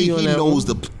 I feel you. He knows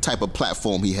the type of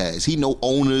platform he has. He know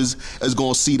owners is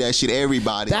gonna see that shit.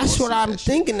 Everybody. That's what I'm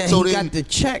thinking. That so he got the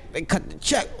check. They cut the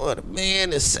check on the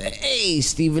man and say, "Hey,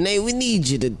 Stephen A, we need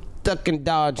you to duck and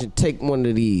dodge and take one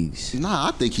of these." Nah,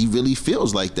 I think he really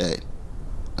feels like that.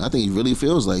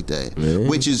 Man.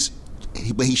 Which is.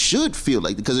 But he should feel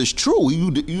like, because it's true.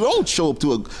 You don't show up to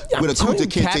with a Kunta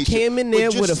Kinte. Came in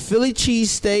there with a Philly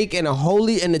cheesesteak and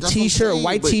a t-shirt, a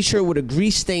white t-shirt with a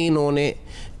grease stain on it,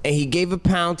 and he gave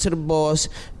 £1 to the boss,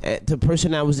 the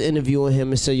person that was interviewing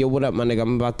him, and said, "Yo, what up, my nigga?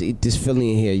 I'm about to eat this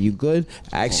Philly in here. You good?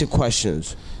 Ask your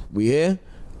questions. We here?"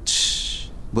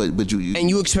 But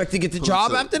you expect to get the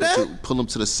job after that? Pull him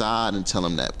to the side and tell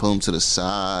him that. Pull him to the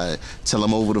side. Tell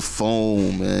him over the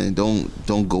phone, man. Don't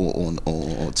go on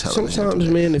television. Sometimes,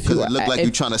 man, if you because it look like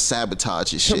you're trying to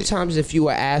sabotage your shit. Sometimes, if you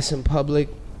are ass in public,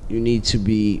 you need to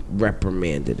be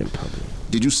reprimanded in public.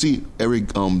 Did you see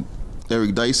Eric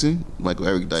Dyson, Michael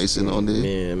Eric Dyson on there?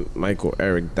 Man, Michael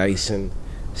Eric Dyson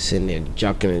sitting there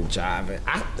jucking and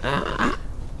jiving.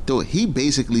 Dude, he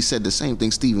basically said the same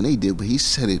thing Stephen A did, but he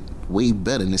said it way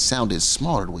better and it sounded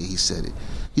smarter the way he said it.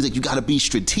 He's like, you got to be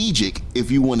strategic if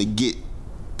you want to get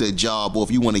the job, or if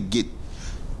you want to get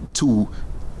to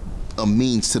a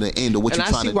means to the end of what you're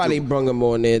trying to do. And I see why they brung him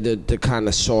on there to kind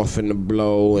of soften the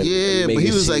blow. And but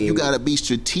he was like, you got to be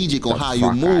strategic on how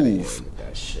you move.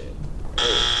 That shit.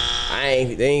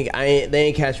 They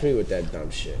ain't catch me with that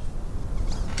dumb shit.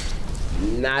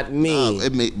 Not me.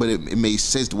 It made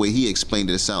sense the way he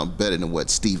explained it. It sounded better than what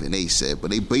Stephen A said.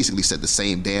 But they basically said the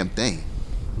same damn thing,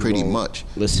 pretty much.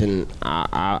 Listen,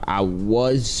 I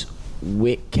was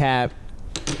with Cap.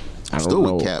 I'm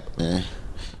still with Cap, man.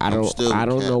 I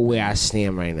don't know where I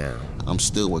stand right now. I'm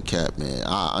still with Cap, man.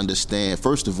 I understand.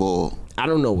 First of all, I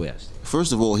don't know where I stand.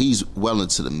 First of all, he's well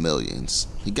into the millions.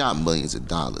 He got millions of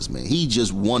dollars, man. He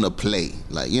just want to play.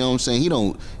 Like, you know what I'm saying? He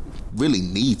don't really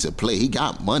need to play. He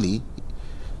got money.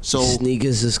 So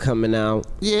sneakers is coming out.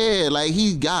 Yeah, like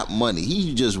he got money.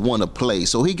 He just want to play.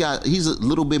 So he's a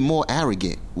little bit more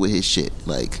arrogant with his shit,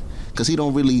 like, because he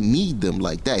don't really need them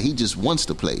like that. He just wants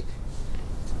to play.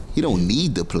 He don't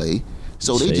need to play.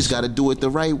 So they just got to do it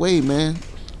the right way, man.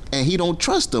 And he don't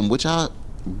trust them, which I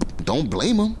don't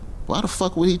blame him. Why the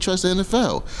fuck would he trust the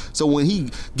NFL? So when he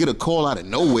get a call out of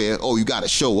nowhere, oh, you got to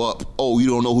show up. Oh, you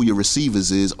don't know who your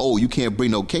receivers is. Oh, you can't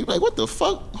bring no cake. Like, what the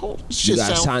fuck? Oh, shit, you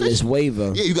got to sign this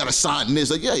waiver. Yeah, you got to sign this.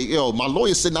 Like, yeah, yo, my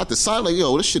lawyer said not to sign. Like,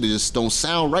 yo, this shit just don't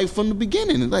sound right from the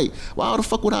beginning. Like, why the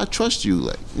fuck would I trust you?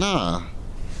 Like, nah.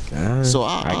 So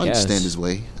I understand his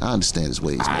way. I understand his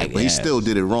ways, man. But he still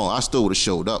did it wrong. I still would have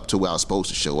showed up to where I was supposed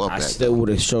to show up. I still would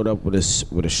have showed up with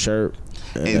a shirt.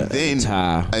 And then a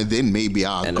tie, and then maybe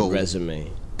I'll and go a resume,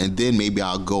 and then maybe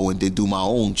I'll go and then do my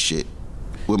own shit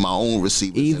with my own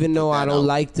receivers. Even though I don't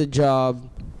like the job,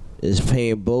 it's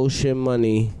paying bullshit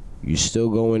money. You still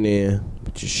go in there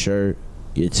with your shirt,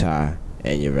 your tie,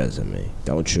 and your resume,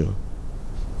 don't you?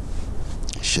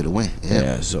 Should have went.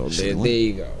 Yeah. So there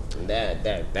you go.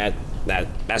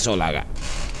 That's all I got.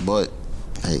 But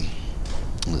hey.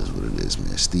 That's what it is,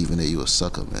 man. Stephen A, you a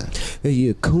sucker, man.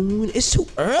 You coon? It's too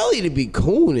early to be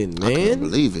cooning, man. I couldn't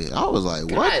believe it. I was like,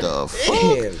 what the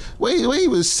fuck? Wait, he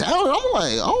was sounding. I'm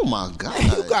like, oh my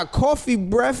God. You got coffee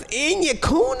breath and you're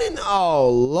cooning?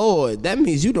 Oh, Lord. That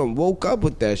means you done woke up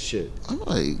with that shit. I'm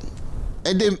like,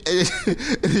 and then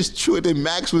it's true that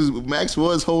Max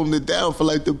was holding it down for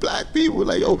like the black people.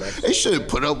 Like, oh, they shouldn't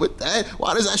put up with that.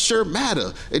 Why does that shirt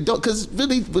matter? It don't, because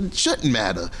really it shouldn't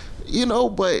matter, you know,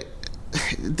 but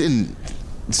then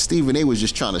Stephen A was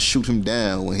just trying to shoot him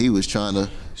down when he was trying to.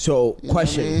 So,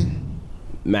 question: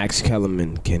 Max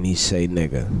Kellerman, can he say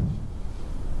nigga?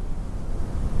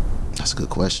 That's a good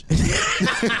question.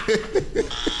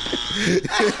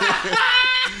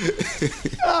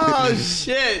 Oh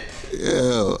shit!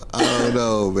 Yeah, I don't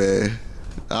know, man.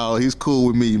 Oh, he's cool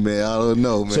with me, man. I don't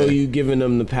know, man. So you giving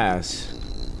him the pass?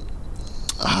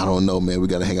 I don't know, man. We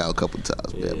gotta hang out a couple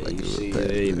times, man.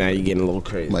 Now you're getting a little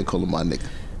crazy. Might call him my nigga.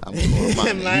 I'm gonna call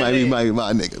him my nigga. Might be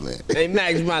my nigga, man. Hey,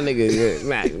 Max, my nigga.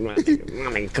 Max, my nigga.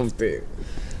 My nigga, come through.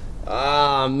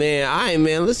 Ah, man. All right,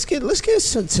 man. Let's get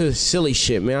to silly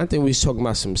shit, man. I think we was talking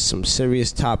about some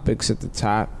serious topics at the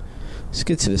top. Let's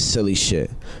get to the silly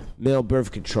shit. Male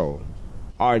birth control.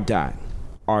 R.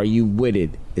 Are you with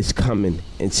it? It's coming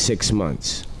in 6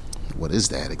 months. What is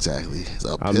that exactly? It's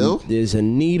uphill? There's a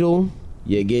needle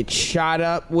you get shot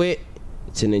up with.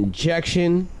 It's an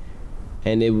injection,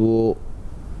 and it will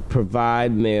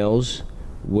provide males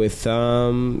with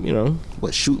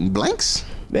what, shooting blanks?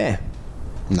 Yeah.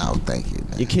 No, thank you,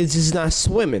 man. Your kids is not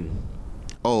swimming.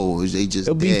 Oh, they just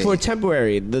it'll be dead. for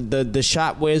temporary. The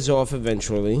shot wears off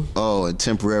eventually. Oh, and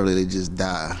temporarily they just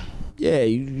die. Yeah,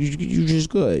 you just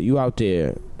good. You out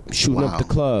there shooting up the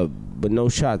club, but no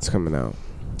shots coming out.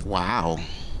 Wow.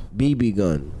 BB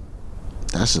gun.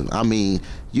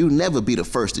 You never be the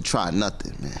first to try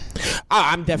nothing, man.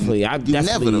 I'm definitely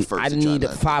never the first I to need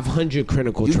try 500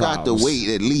 clinical trials. You got to wait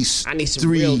at least I need some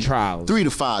real trials. 3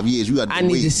 to 5 years. You got to wait. I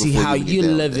need to see how you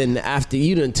living there. after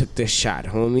you done took this shot,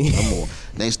 homie. Come on.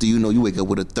 Next thing you know, you wake up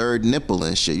with a third nipple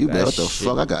and shit. You be like, what the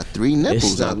fuck? I got 3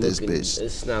 nipples out this bitch.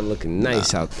 It's not looking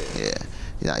nice out there.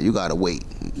 Yeah, you gotta wait.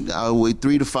 You gotta wait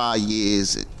 3 to 5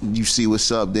 years. You see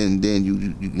what's up, then you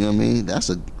know what I mean? That's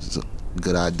a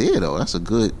good idea though. That's a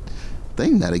good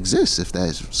thing that exists if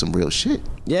that's some real shit.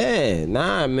 Yeah,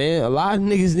 nah, man. A lot of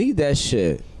niggas need that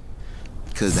shit.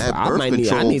 Because that birth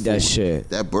control, I need that shit.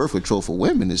 That birth control for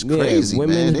women is crazy,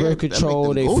 women's man. birth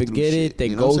control, they forget it. They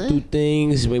go through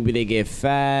things. Maybe they get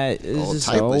fat. It's just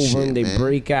a whole shit. They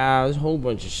break out. It's a whole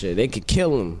bunch of shit. They could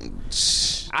kill them.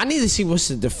 I need to see what's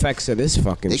the defects of this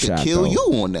fucking shot. They could kill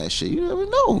you on that shit. You never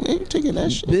know, man. You taking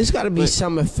that shit. There's got to be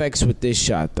some effects with this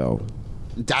shot, though.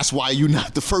 That's why you're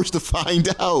not the first to find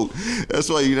out. That's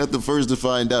why you're not the first to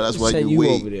find out. That's why you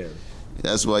wait. Over there.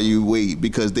 That's why you wait,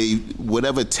 because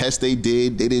whatever test they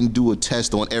did, they didn't do a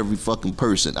test on every fucking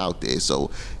person out there. So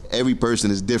every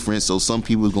person is different. So some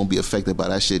people is gonna be affected by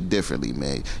that shit differently,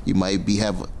 man. You might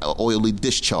have an oily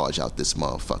discharge out this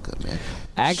motherfucker, man.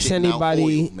 Ask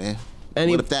anybody, oil, man.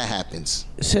 What if that happens?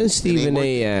 Send Stephen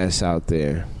A. ass out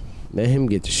there. Let him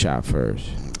get the shot first.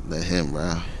 Let him,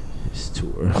 bro. It's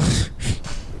too early.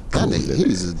 That nigga,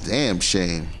 he's a damn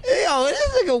shame. Yo,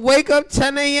 this nigga wake up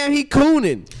 10 a.m. He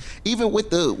cooning. Even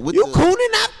with you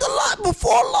cooning after lunch,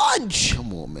 before lunch.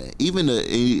 Come on, man. Even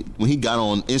when he got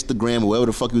on Instagram or wherever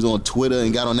the fuck he was on Twitter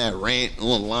and got on that rant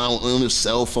online on his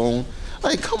cell phone,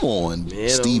 like, come on, man,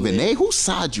 Stephen A. Whose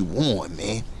side you on,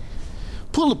 man?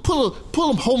 Pull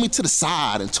him, hold me to the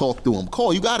side and talk to him.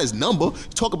 Call, you got his number.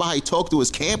 Talk about how he talked to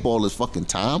his camp all this fucking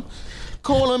time.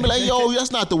 Call him and be like, yo,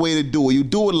 that's not the way to do it. You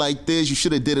do it like this. You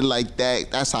should have did it like that.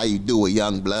 That's how you do it,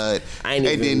 young blood. And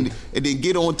then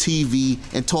get on TV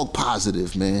and talk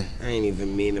positive, man. I ain't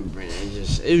even mean to bring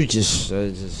it. It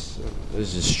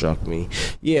just struck me.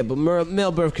 Yeah, but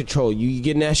male birth control, you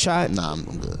getting that shot? Nah,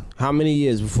 I'm good. How many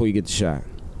years before you get the shot?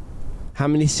 How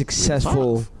many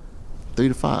successful? 3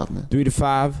 to 5, man. 3 to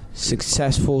 5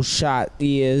 successful shot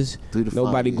years. 3 to 5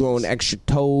 Nobody years. growing extra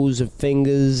toes or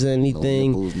fingers or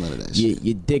anything. No nipples, none of that shit.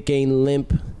 Your dick ain't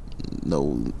limp.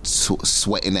 No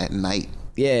sweating at night.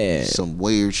 Yeah. Some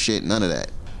weird shit. None of that.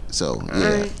 So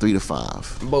yeah, 3 to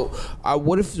 5. But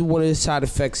what if one of the side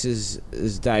effects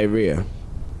is diarrhea?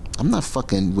 I'm not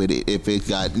fucking with it if it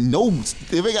got no.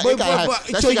 If it got,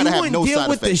 that so shit gotta you have no deal side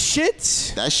with effects. The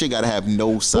shits? That shit gotta have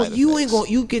no side effects. You ain't gonna.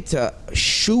 You get to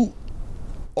shoot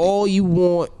all you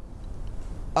want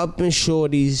up in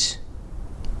shorties.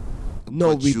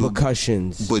 No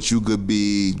repercussions. But you could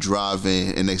be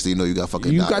driving and next thing you know you got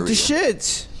fucking diarrhea. Got the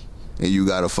shits. And you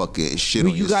gotta fucking shit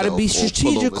on yourself. You gotta be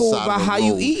strategical about how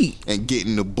you eat. And get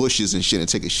in the bushes and shit and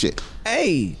take a shit.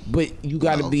 Hey, but you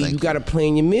gotta you gotta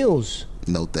plan your meals.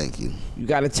 No, thank you. You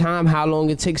gotta time how long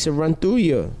it takes to run through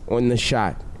you on the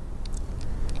shot.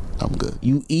 I'm good.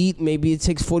 You eat, maybe it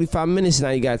takes 45 minutes, now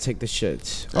you gotta take the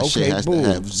shits. That shit has to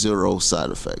have 0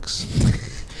 side effects.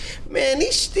 Man,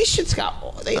 these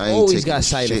shits they always got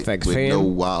side effects, with fam. No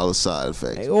wild side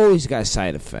effects. They always got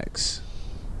side effects.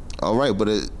 All right, but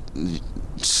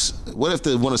what if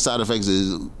one of the side effects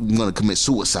is I'm gonna commit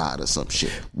suicide or some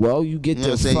shit? Well, you get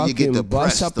the fucking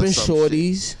bust up in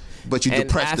shorties. Shit. But you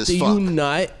depressed as fuck. After you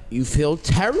nut, you feel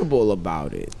terrible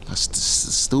about it. That's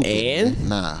stupid. And man.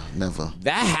 Nah, never.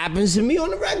 That happens to me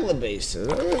on a regular basis.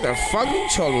 What the fuck you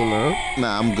talking about?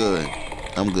 Nah, I'm good.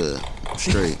 I'm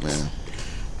straight, man.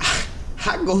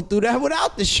 I go through that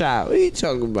without the shot. What are you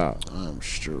talking about? I'm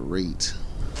straight.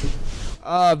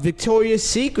 Victoria's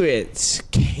Secret's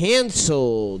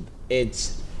canceled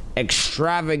its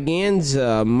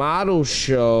extravaganza model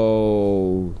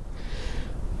show.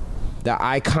 The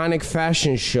iconic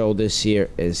fashion show this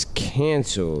year is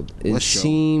canceled. It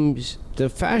seems the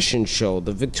fashion show,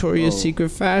 the Victoria's Secret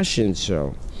fashion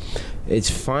show. It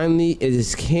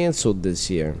is canceled this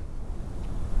year.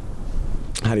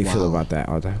 How do you feel about that,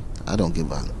 Arthur? I don't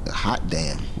give a hot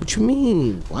damn. What you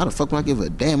mean? Why the fuck would I give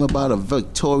a damn about a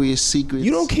Victoria's Secret?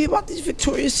 You don't care about these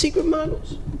Victoria's Secret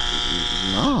models?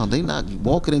 No, they not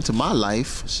walking into my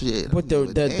life. Shit. But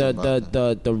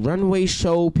the runway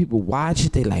show, people watch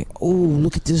it. They like, oh,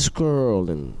 look at this girl,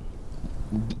 and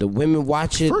The women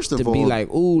watch it to be like,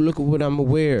 ooh, look at what I'm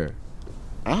wear.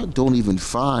 I don't even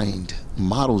find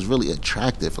models really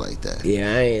attractive like that.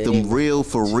 Yeah, I ain't. Real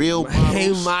models.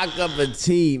 Ain't my cup of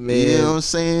tea, man. You know what I'm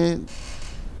saying?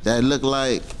 That look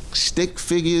like stick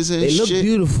figures and shit. They look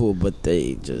beautiful, but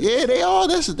they just... Yeah, they are.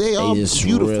 They all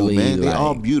beautiful, really, man. They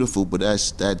all beautiful, but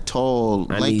that's that tall,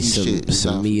 lanky shit. I need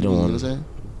some meat on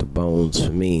the bones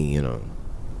for me, you know.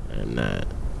 And not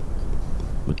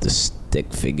with the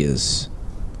stick figures.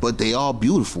 But they all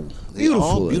beautiful. They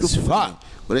all beautiful. Fuck.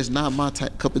 But it's not my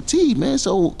cup of tea, man.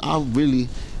 So I'm really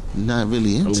not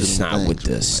really into it. I'm just not with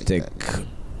the stick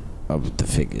of the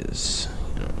figures.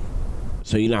 You know.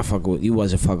 So you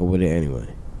wasn't fucking with it anyway.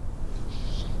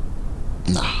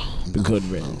 Nah. Good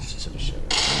riddance.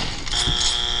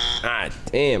 God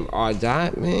damn,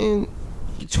 R-Dot, man.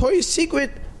 Victoria's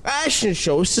Secret fashion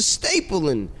show. It's a staple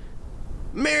in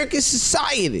American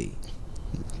society.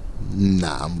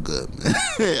 Nah, I'm good, man.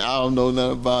 I don't know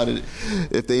nothing about it.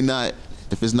 If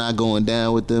it's not going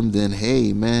down with them, then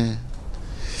hey, man.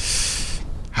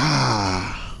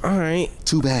 All right.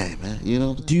 Too bad, man. You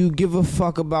know? Do you give a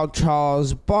fuck about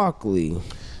Charles Barkley?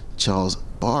 Charles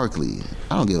Barkley.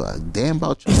 I don't give a damn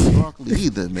about Charles Barkley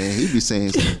either, man. He be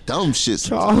saying some dumb shit.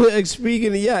 Speaking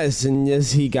of yes,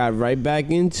 he got right back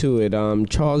into it.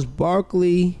 Charles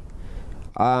Barkley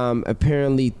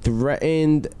apparently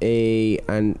threatened a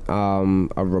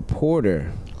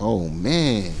reporter. Oh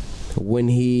man. When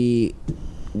he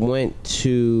went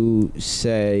to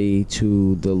say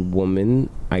to the woman,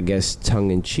 I guess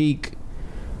tongue in cheek,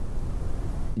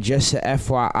 just a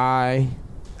FYI,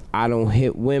 I don't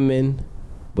hit women,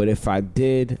 but if I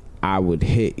did, I would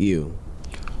hit you.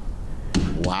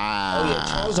 Wow. Oh yeah,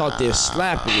 Charles out there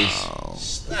slapping it.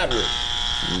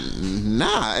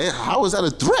 Nah, how is that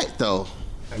a threat though?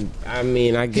 I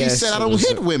mean, I guess he said I don't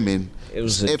hit women. It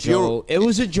was a joke. It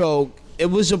was a joke. It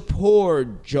was a poor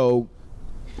joke.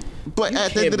 But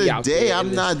at the end of the day,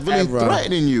 I'm not really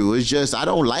threatening you. It's just I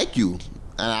don't like you.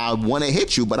 And I want to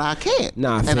hit you, but I can't.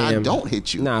 Nah, fam. And I don't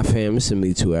hit you. Nah, fam. It's a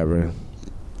Me Too era.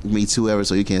 Me Too era,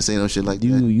 so you can't say no shit like that?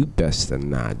 You best to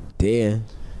not dare.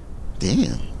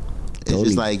 Damn. It's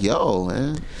just like, yo,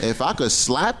 man. If I could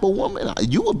slap a woman,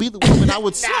 you would be the woman I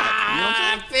would slap. You know what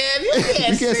I'm saying?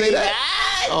 Fam, you can't say that.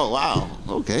 Oh, wow.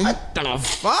 Okay. What the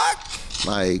fuck?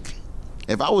 Like,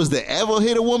 if I was to ever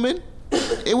hit a woman,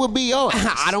 it would be yours.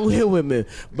 I don't hit women,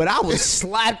 but I would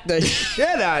slap the shit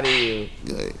out of you.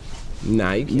 Good.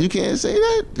 Nah, you can't say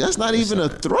that. That's not even a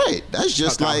threat. That's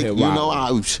just like, you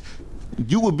know,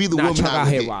 you would be the woman I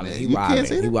would hit. You can't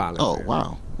say that? Oh,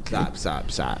 wow. Okay. Stop.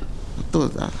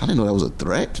 I didn't know that was a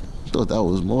threat. I thought that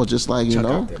was more just like, you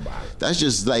know, that's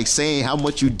just like saying how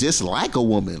much you dislike a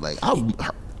woman. Like, he's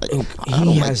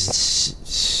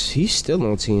still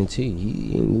on TNT.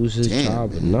 He didn't lose his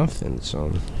job or nothing.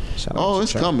 So,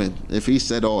 it's coming. If he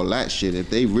said all that shit,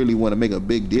 if they really want to make a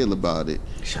big deal about it.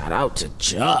 Shout out to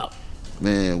Chuck.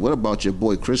 Man, what about your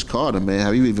boy Chris Carter, man?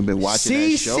 Have you even been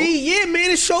watching that show? Yeah, man,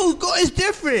 the show is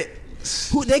different.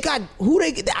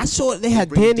 I saw they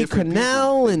had Danny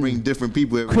Cornell and bring different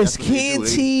people. Chris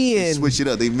Canty and switch it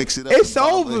up. They mix it up. It's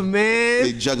over, man.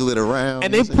 They juggle it around.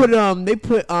 And they put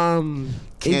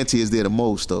Canty is there the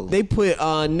most though. They put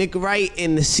Nick Wright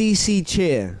in the CC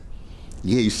chair.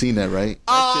 Yeah, you seen that, right?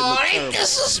 They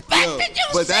disrespected you.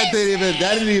 But that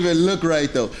didn't even look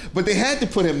right though. But they had to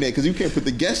put him there because you can't put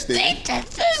the guest there.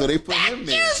 So they put him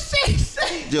there.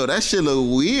 Yo, that shit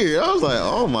look weird. I was like,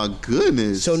 oh my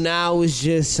goodness. So now it's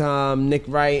just Nick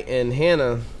Wright and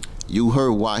Hannah. You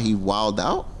heard why he wilded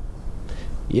out?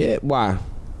 Yeah, why?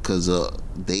 Cause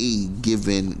they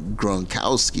giving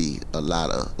Gronkowski a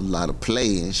lot of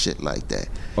play and shit like that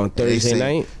on Thursday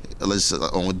night.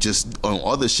 On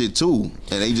other shit too,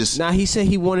 and they just he said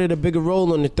he wanted a bigger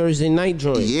role on the Thursday night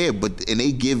joint. Yeah, but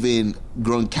they giving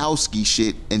Gronkowski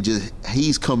shit, and just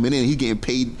he's coming in, he getting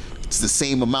paid the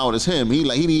same amount as him. He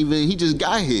just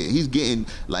got here. He's getting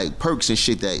like perks and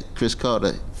shit that Chris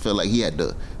Carter felt like he had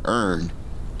to earn,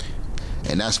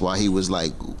 and that's why he was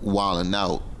like wilding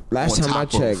out. Last time I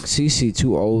checked, CC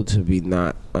too old to be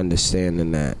not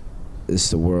understanding that it's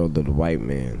the world of the white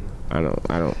man. I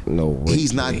don't know.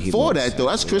 He's not for that though.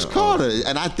 That's Chris Carter,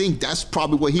 and I think that's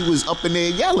probably what he was up in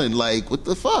there yelling like, "What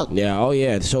the fuck?" Yeah. Oh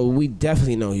yeah. So we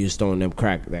definitely know he was throwing them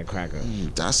cracker.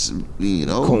 That's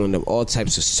calling them all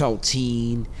types of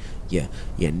saltine. Yeah.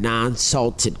 Your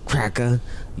non-salted cracker.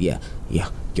 Yeah.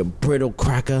 Your brittle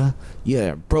cracker.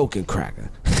 Yeah. Broken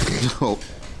cracker.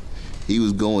 He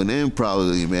was going in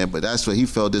probably, man, but that's where he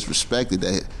felt disrespected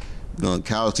that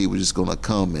Gronkowski was just gonna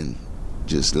come and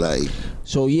just like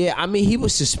So yeah, I mean, he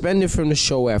was suspended from the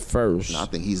show at first. I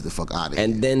think he's the fuck out of here.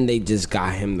 And then they just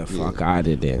got him the fuck out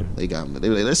of there. They got him. They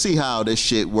like, let's see how this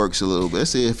shit works a little bit.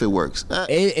 Let's see if it works.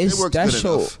 It works that good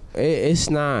show. Enough. It's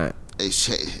not.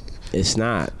 It's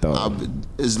not though.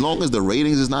 As long as the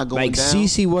ratings is not going down. Like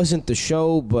CeCe wasn't the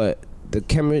show, but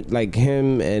the like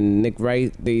him and Nick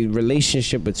Wright, the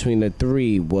relationship between the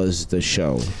three was the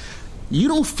show. You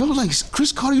don't feel like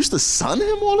Chris Carter used to sun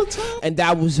him all the time? And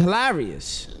that was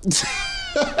hilarious.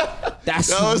 That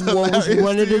was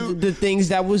one of the things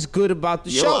that was good about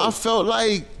the show. I felt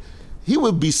like he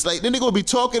would be like, then they're gonna be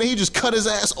talking and he just cut his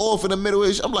ass off in the middle of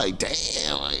it. I'm like,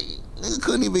 damn, like, nigga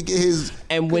couldn't even get his.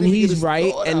 And when he's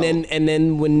right, and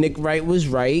then when Nick Wright was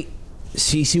right,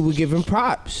 CeCe would give him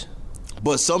props.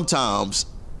 But sometimes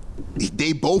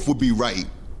they both would be right,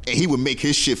 and he would make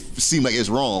his shit seem like it's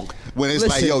wrong. When it's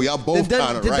like, yo, y'all both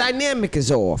kind of right. The dynamic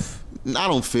is off.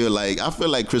 I feel like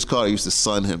Chris Carter used to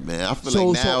sun him, man. I feel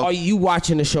like now. So are you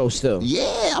watching the show still?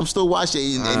 Yeah, I'm still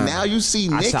watching. And now you see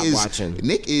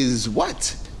Nick is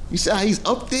what? You see how he's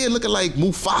up there looking like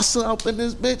Mufasa up in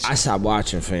this bitch? I stopped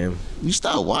watching, fam. You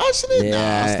start watching it?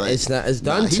 Yeah, nah, it's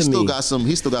done to me. He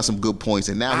still got some good points,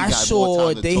 and now he got saw more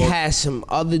time to they talk. had some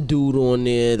other dude on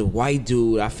there, the white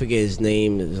dude. I forget his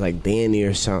name. It was like Danny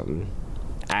or something.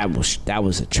 That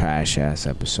was a trash ass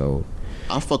episode.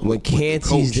 I fuck when with the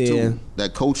coach there. Too.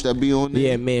 That coach that be on there.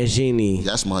 Yeah, Mangini.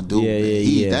 That's my dude.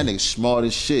 Yeah. That nigga smart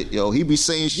as shit, yo. He be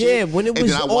saying shit. Yeah, when it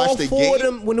was all for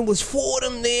them, when it was for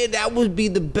them there, that would be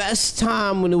the best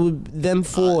time when it was them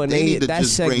four and they need to that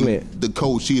just segment. Bring the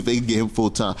coach, see if they can get him full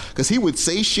time, because he would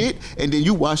say shit and then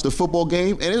you watch the football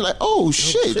game and it's like, oh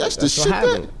shit, that's the shit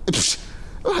that.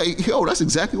 Like, yo, that's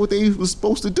exactly what they was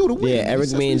supposed to do to win. Yeah, Eric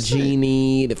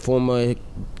Mangini, the former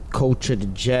coach of the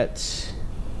Jets.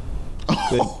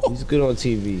 He's good on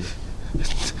TV.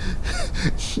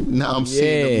 Now I'm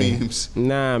seeing the memes.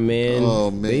 Nah, man.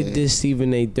 Oh, man. They did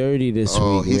Stephen A. Dirty this week,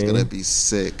 Oh, he's man. gonna be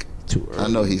sick. I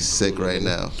know he's sick right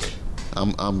now.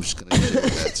 I'm just gonna share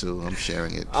that too. I'm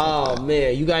sharing it. Oh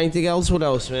man, you got anything else? What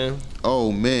else, man?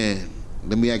 Oh man,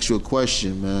 let me ask you a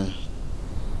question, man.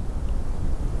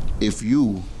 If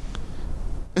you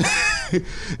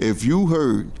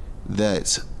heard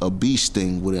that a bee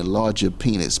sting would enlarge your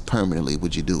penis permanently,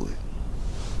 would you do it?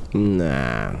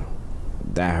 Nah,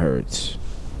 that hurts.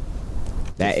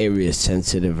 That area is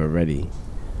sensitive already.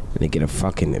 And they get a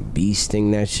fucking bee sting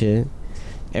that shit.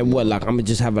 And what, like I'm gonna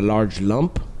just have a large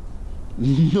lump?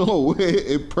 No,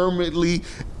 it permanently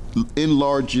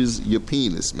enlarges your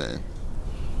penis, man.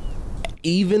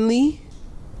 Evenly?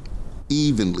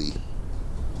 Evenly.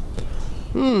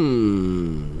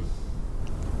 The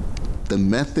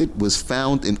method was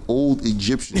found in old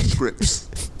Egyptian scripts.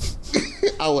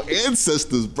 Our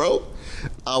ancestors, bro.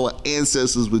 Our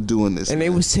ancestors were doing this. And they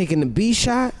was taking the bee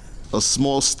shot? A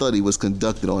small study was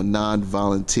conducted on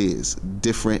non-volunteers,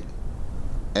 different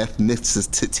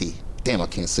ethnicity. Damn, I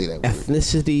can't say that word.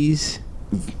 Ethnicities.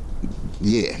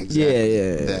 Yeah, exactly.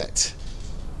 Yeah. That.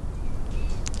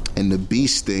 And the bee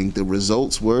sting, the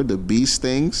results were the bee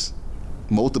stings,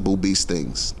 multiple bee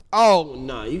stings. Oh,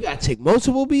 no, you gotta take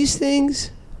multiple bee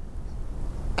stings?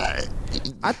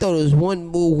 I thought it was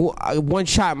one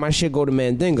shot, my shit go to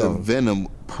Mandingo. The venom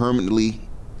permanently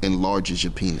enlarges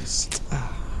your penis.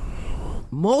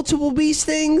 Multiple bee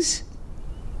stings?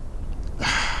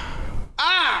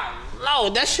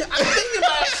 Lord, that shit, I'm thinking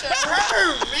about that shit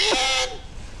hurt,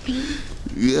 man.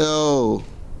 Yo.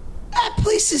 That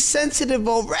place is sensitive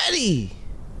already.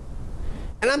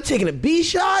 And I'm taking a bee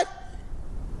shot?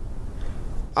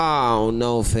 Oh,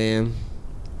 no, fam.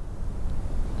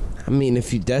 I mean,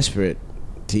 if you're desperate,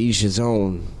 to each his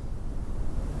own.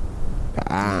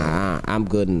 I'm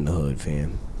good in the hood,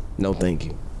 fam. No, thank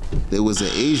you. There was an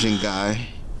Asian guy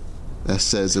that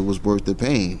says it was worth the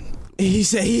pain. He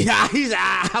said,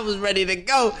 I was ready to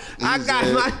go. I'm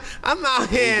out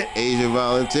here. Asian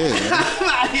volunteer. I'm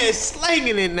out here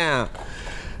slanging it now.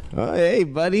 Oh, hey,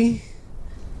 buddy.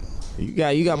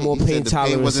 You got more pain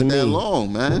tolerance pain wasn't than me. that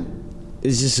long, man.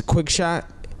 It's just a quick shot.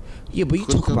 Yeah, but you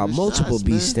talk about multiple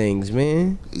bee stings,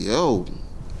 man. Yo,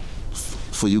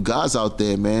 for you guys out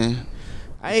there, man.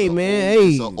 Hey, man, there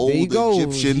you go.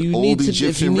 Egyptian remedy,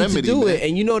 to do it,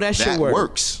 and you know that shit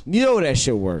works. You know that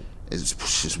shit work. It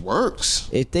just works.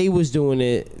 If they was doing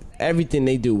it, everything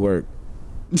they do work.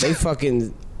 They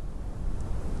fucking...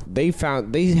 They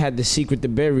had the secret to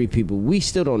bury people. We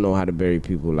still don't know how to bury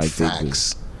people like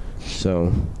Facts. They do.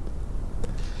 So...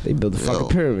 They built the fucking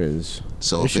pyramids.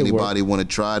 So if anybody want to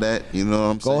try that, you know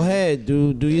what I'm saying? Go ahead,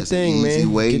 do your thing,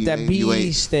 man. Way. Get that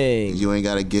bee sting. You ain't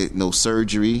got to get no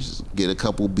surgery. Just get a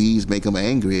couple bees, make them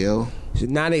angry, yo. So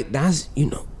now that's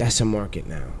a market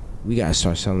now. We gotta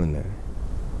start selling that.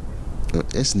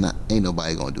 It's not. Ain't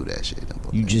nobody gonna do that shit.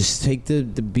 You just take the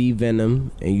bee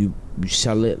venom and you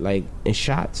sell it like in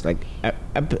shots, like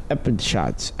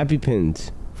shots,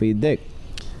 EpiPens for your dick.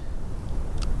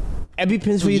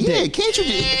 EpiPens for your dick. Can't you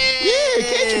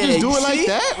just do it like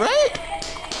that, right?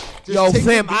 Yo,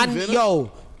 fam,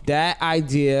 that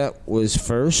idea was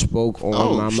first spoke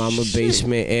on My Mama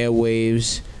Basement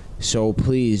airwaves. So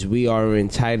please, we are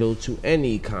entitled to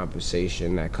any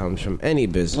conversation that comes from any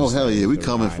business. Oh hell yeah, we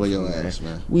coming for your ass,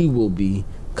 man. We will be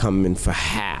coming for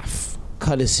half.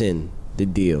 Cut us in the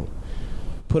deal.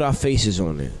 Put our faces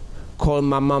on it. Call it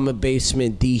My Mama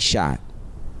Basement D-Shot.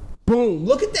 Boom!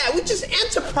 Look at that. We just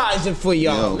enterprising for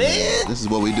y'all, man. This is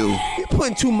what we do. We're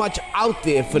putting too much out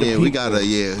there for the people. We gotta.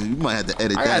 You might have to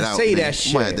edit that out. Say man. that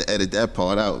shit. You might have to edit that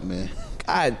part out, man.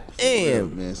 God damn, real,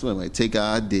 man. Somebody might take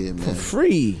our idea, man. For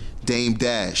free. Dame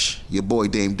Dash, your boy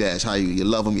Dame Dash. How you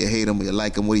love him, you hate him, you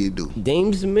like him? What do you do?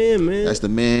 Dame's the man, man. That's the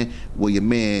man. Well, your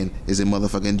man is in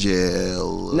motherfucking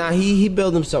jail. Nah, he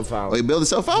bailed himself out. Oh, he bailed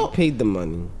himself out? He paid the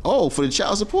money. Oh, for the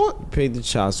child support? He paid the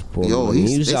child support. Yo,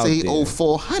 they say he owed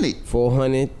 400.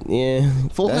 400, yeah.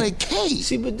 400K.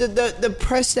 See, but the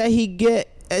press that he get,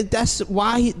 that's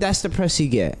the press he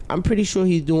get. I'm pretty sure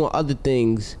he's doing other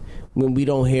things when we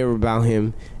don't hear about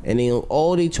him, and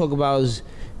all they talk about is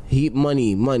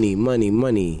money,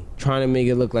 trying to make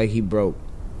it look like he broke.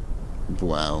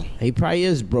 Wow. He probably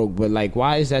is broke, but like,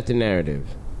 why is that the narrative?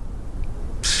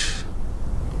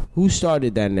 Who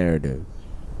started that narrative?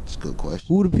 That's a good question.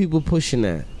 Who the people pushing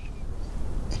that?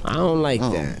 I don't like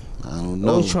that. I don't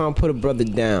know. Always trying to put a brother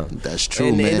down. That's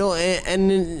true, man.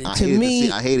 And to me,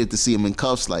 I hated to see him in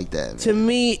cuffs like that, man. To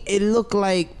me, it looked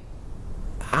like,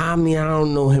 I mean, I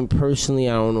don't know him personally,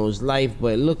 I don't know his life,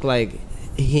 but it looked like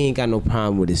he ain't got no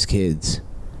problem with his kids.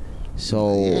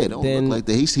 So it don't look like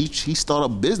that. He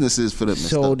started businesses for them.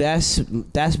 So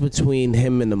that's between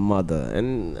him and the mother.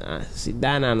 And see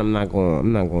that, and I'm not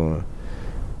going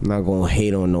to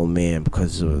hate on no man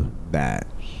because of that.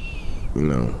 You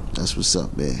know. That's what's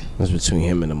up, man. That's between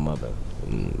him and the mother.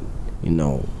 And, you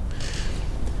know,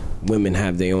 women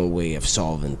have their own way of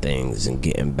solving things and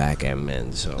getting back at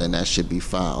men. So and that should be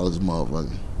filed,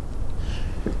 motherfucker.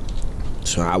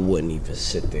 So I wouldn't even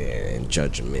sit there and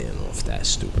judge a man off that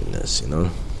stupidness, you know?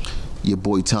 Your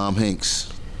boy Tom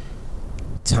Hanks.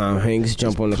 Tom Hanks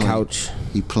jump on the couch.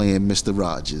 He playing Mr.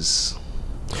 Rogers.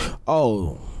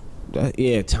 Oh,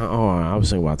 yeah. I was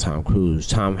thinking about Tom Cruise.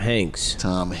 Tom Hanks.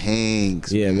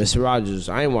 Yeah, man. Mr. Rogers.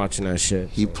 I ain't watching that shit.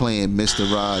 He playing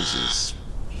Mr. Rogers.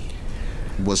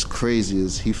 What's crazy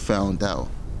is he found out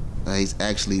that he's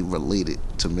actually related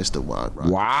to Mr.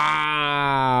 Rogers.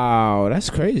 Wow,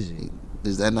 that's crazy.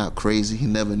 Is that not crazy? He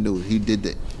never knew. He did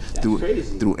that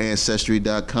through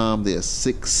Ancestry.com. They're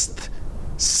sixth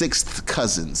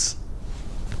cousins,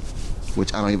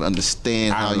 which I don't even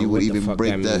understand how you would even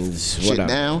break that shit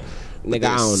down. Nigga,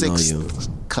 I don't know you.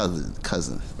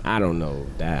 Cousin. I don't know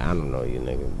that. I don't know you,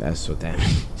 nigga. That's what that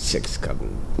means. Sixth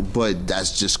cousin. But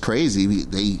that's just crazy.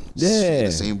 They share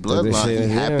the same bloodline. He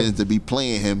happens to be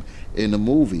playing him in the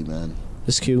movie, man.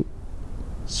 It's cute.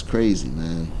 It's crazy,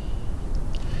 man.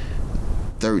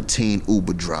 13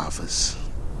 Uber drivers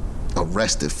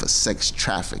arrested for sex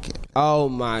trafficking. Oh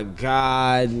my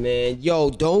God, man. Yo,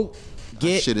 don't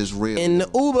get that shit is real, in the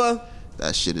Uber.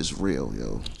 That shit is real,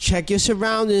 yo. Check your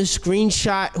surroundings,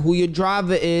 screenshot who your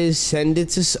driver is, send it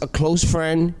to a close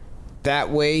friend. That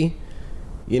way,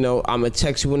 you know, I'm going to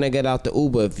text you when I get out the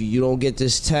Uber. If you don't get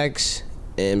this text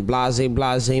in blase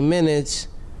minutes,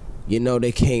 you know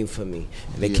they came for me.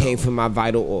 They came for my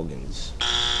vital organs.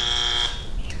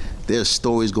 There's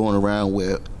stories going around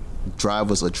where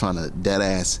drivers are trying to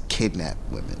dead-ass kidnap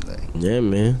women. Like, yeah,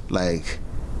 man. Like,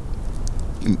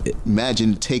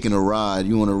 imagine taking a ride,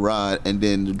 you on a ride, and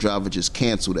then the driver just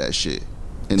cancel that shit.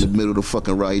 In the middle of the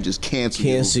fucking ride, you just cancel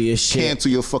your shit.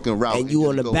 Cancel your fucking route. And you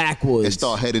on the backwoods. And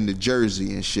start heading to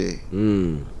Jersey and shit.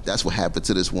 That's what happened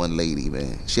to this one lady,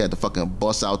 man. She had to fucking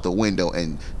bust out the window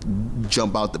and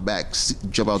jump out the back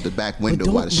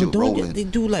window while the shit rolling. They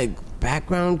do like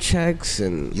background checks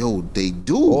and they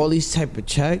do all these type of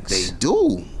checks. They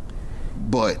do,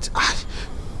 but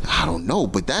I don't know.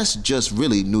 But that's just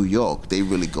really New York. They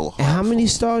really go hard. And how many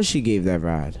stars she gave that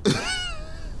ride?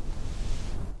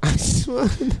 I swear.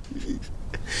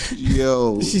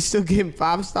 Yo, she's still getting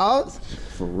 5 stars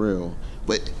for real.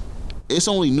 But it's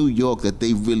only New York that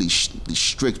they really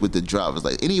strict with the drivers.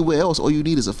 Like anywhere else, all you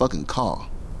need is a fucking car,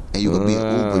 and you can be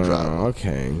an Uber driver.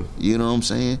 Okay, you know what I'm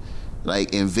saying?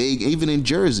 Like in Vegas, even in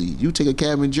Jersey, you take a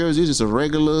cab in Jersey, it's just a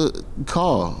regular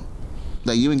car.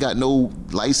 Like you ain't got no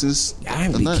license.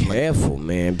 I be careful,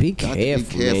 man. Be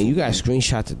careful, man. You got to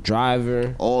screenshot the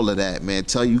driver. All of that, man.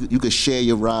 Tell you could share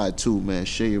your ride too, man.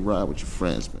 Share your ride with your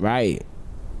friends, man. Right.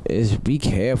 Be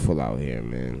careful out here,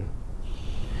 man.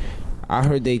 I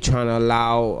heard they trying to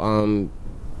allow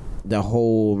the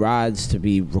whole rides to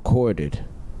be recorded.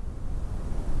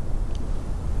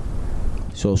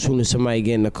 So as soon as somebody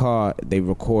get in the car, they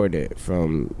record it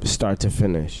from start to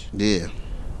finish. Yeah.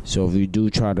 So if you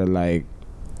do try to like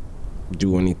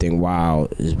do anything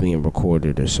wild, it's being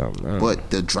recorded or something. But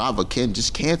the driver can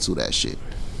just cancel that shit.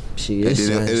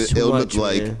 It'll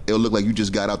look like you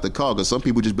just got out the car. Because some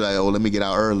people just be like, "Oh, let me get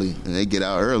out early," and they get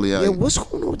out early. Yeah, what's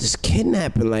going on with this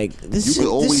kidnapping? Like this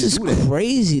is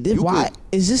crazy.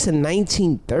 Is this the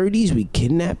 1930s? We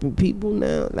kidnapping people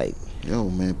now? Like, yo,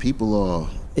 man, people are.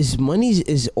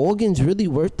 Is organs really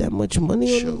worth that much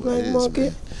money on the black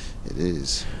market? Man. It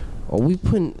is. Are we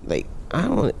putting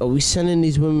are we sending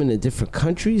these women to different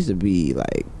countries to be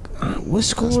like,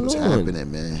 what's going on? That's what's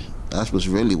happening, man. That's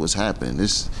what's happening.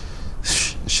 This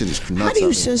shit is nuts. How do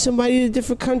you send somebody to a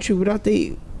different country without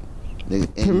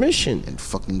permission? And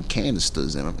fucking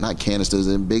canisters, and not canisters,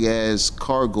 and big ass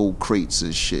cargo crates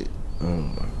and shit. Oh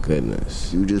my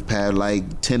goodness. You just pad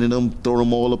like 10 of them, throw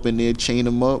them all up in there, chain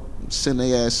them up, send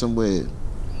their ass somewhere.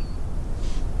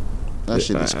 That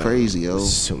shit is crazy, yo.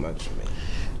 It's too much for me.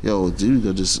 Yo,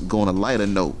 dude, just go on a lighter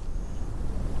note.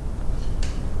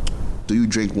 Do you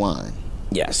drink wine?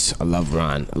 Yes, I love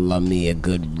wine. I love me a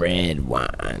good red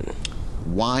wine.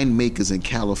 Winemakers in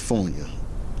California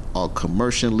are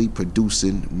commercially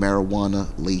producing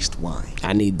marijuana-laced wine.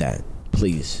 I need that.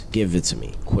 Please, give it to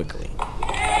me, quickly.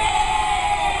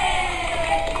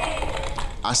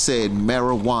 I said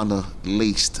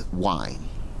marijuana-laced wine.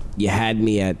 You had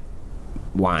me at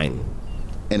wine.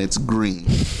 And it's green.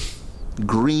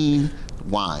 Green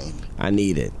wine. I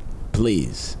need it.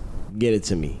 Please, get it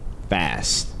to me.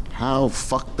 Fast. How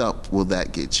fucked up will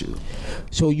that get you?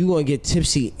 So you gonna get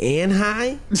tipsy and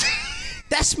high?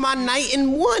 That's my night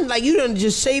in one. Like, you done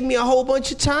just saved me a whole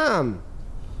bunch of time.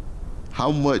 How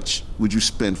much would you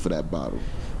spend for that bottle?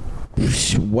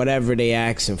 Whatever they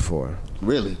asking for.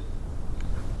 Really?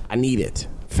 I need it.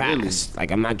 Fast. Really?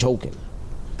 Like, I'm not joking.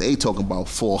 They talking about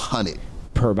 $400.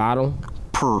 Per bottle?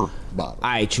 Per bottle.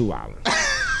 I chew out.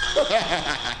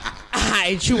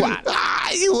 I chew out.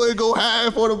 You wouldn't go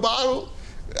half for the bottle?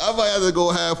 I might have to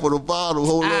go half for the bottle.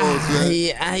 Hold on,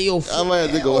 man. I might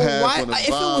have to go half for the if bottle. If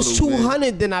it was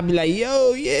 200, then I'd be like,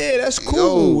 yo, yeah, that's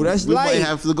cool. That's light. We might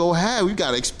have to go half. We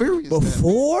got experience.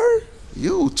 Before?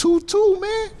 Yo, 2-2,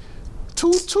 man.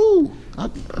 2-2.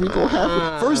 We go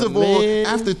half. First of all,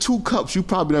 after 2 cups, you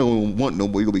probably don't want no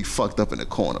more. You're going to be fucked up in the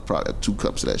corner. Probably 2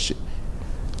 cups of that shit.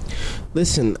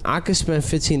 Listen, I could spend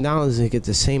 $15 and get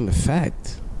the same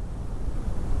effect.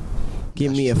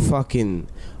 Give me a fucking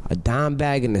dime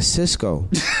bag and a Cisco.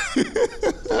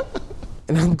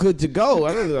 And I'm good to go.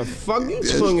 I don't know the fuck you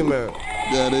talking about.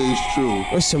 That is true.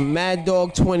 Or some Mad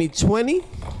Dog 2020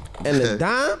 and a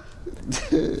dime.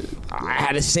 I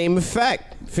had the same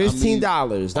effect.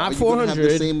 $15, not $400. Have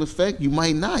the same effect? You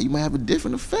might not. You might have a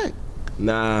different effect.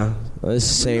 Nah, it's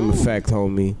the same effect,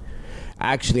 homie.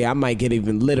 Actually, I might get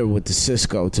even litter with the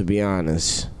Cisco, to be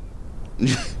honest.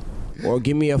 Or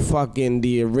give me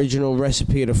the original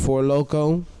recipe of the Four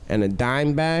Loko and a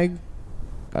dime bag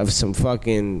of some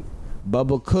fucking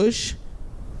Bubba Kush.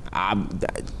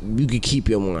 You could keep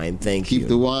your wine, thank you. Keep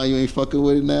the wine, you ain't fucking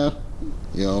with it now?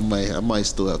 Yo, I might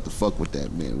still have to fuck with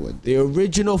that, man. The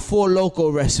original Four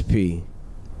Loko recipe.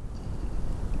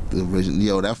 The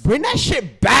original, bring that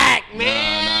shit back,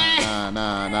 man.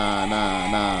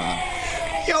 Nah.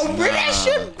 Yo, bring that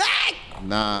shit back.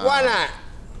 Nah. Why not?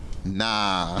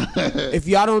 Nah. If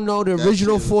y'all don't know, the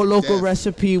original Four Loko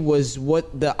recipe was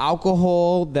what the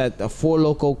alcohol that the Four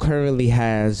Loko currently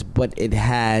has, but it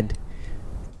had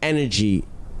energy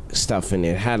stuff in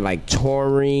it. It had like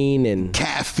taurine and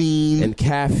caffeine.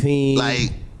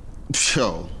 Like,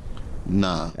 yo,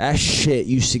 nah. That shit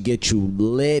used to get you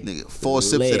lit. Nigga, 4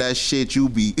 sips of that shit, you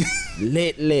be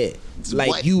lit. Like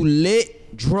what? You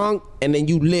lit, drunk, and then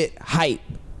you lit, hype.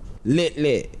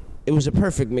 Lit. It was a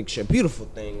perfect mixture. Beautiful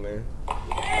thing, man.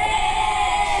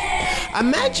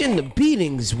 Imagine the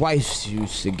beatings wives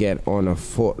used to get on a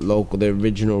Four Loko, the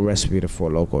original recipe of the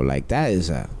Four Loko. Like, that is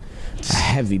a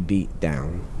heavy beat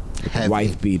down. Heavy.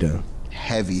 Wife beater.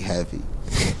 Heavy.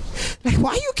 Like,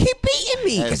 why you keep beating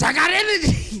me? Because I got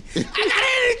energy. I got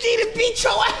energy to beat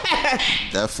your ass.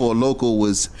 That Four Loko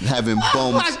was having bums.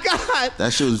 Oh, my God.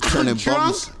 That shit was turning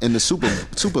bums into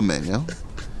Superman, yo.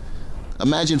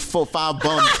 Imagine 5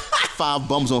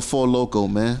 bums on Four Loko,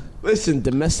 man. Listen,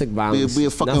 domestic violence. Be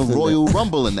a fucking Royal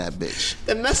Rumble in that bitch.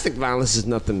 Domestic violence is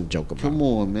nothing to joke about. Come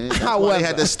on, man. That's why they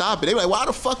had to stop it. They were like, why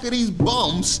the fuck are these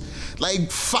bums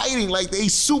like fighting like they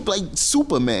like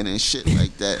Superman and shit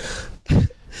like that?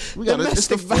 We got it's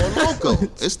the Four Loko.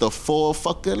 It's the Four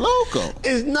fucking Loko.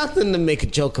 It's nothing to make a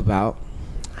joke about.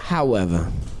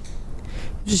 However,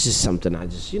 this is something I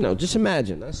just, just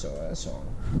imagine. That's all.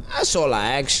 That's all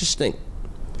I ask. Just think.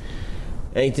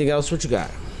 Anything else? What you got?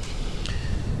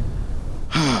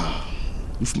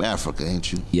 You from Africa,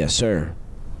 ain't you? Yes, sir.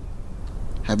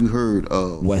 Have you heard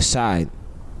of West Side?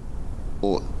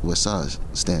 Or West Side,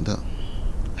 stand up.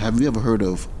 Have you ever heard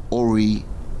of Oriana?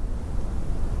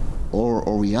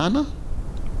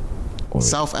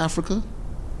 South Africa?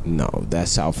 No,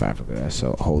 that's South Africa. That's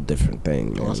a whole different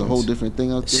thing. Oh, that's a whole different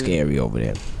thing out there? Scary over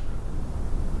there.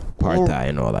 Apartheid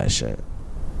and all that shit.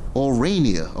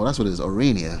 Orania. Oh, that's what it is.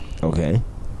 Orania. Okay.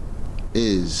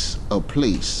 Is a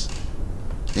place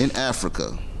in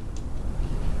Africa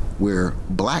where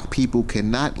black people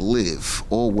cannot live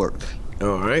or work.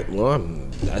 All right. Well,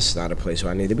 that's not a place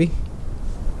where I need to be.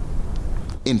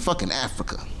 In fucking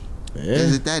Africa. Yeah.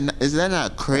 Is that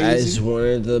not crazy? That is one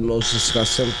of the most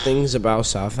disgusting things about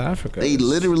South Africa. They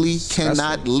literally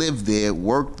cannot live there,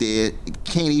 work there,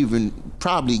 can't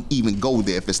probably even go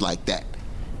there if it's like that.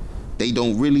 They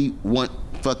don't really want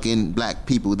fucking black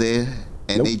people there,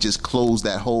 and they just closed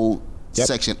that whole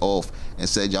section off and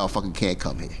said y'all fucking can't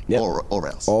come here or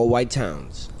else. All white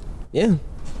towns. Yeah,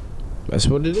 that's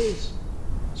what it is.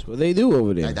 That's what they do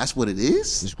over there. Like, that's what it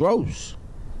is? It's gross.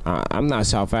 I'm not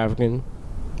South African,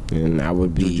 and I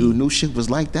would be. You knew shit was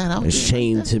like that out there?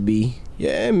 Ashamed like to be.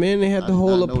 Yeah, man, they had the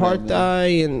whole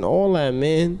apartheid and all that,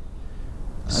 man.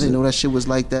 I didn't know that shit was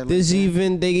like that. They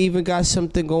even got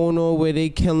something going on where they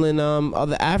killing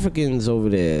other Africans over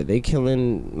there. They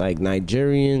killing like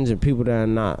Nigerians and people that are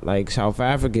not like South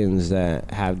Africans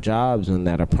that have jobs and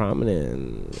that are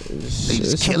prominent. They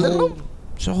just killing them?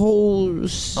 It's a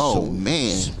whole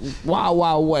man,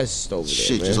 wild west over there.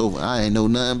 Shit just over. I ain't know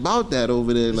nothing about that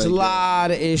over there. There's a lot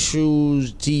of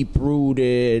issues, deep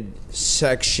rooted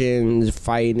sections,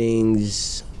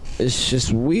 fightings. It's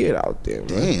just weird out there, man.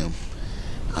 Damn.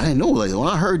 I didn't know. Like, when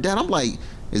I heard that, I'm like,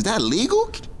 is that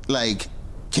legal? Like,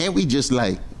 can't we just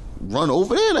like run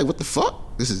over there? Like, what the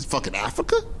fuck? This is fucking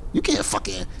Africa? You can't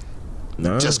fucking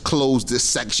just close this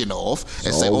section off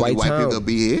and say only white people gonna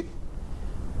be here.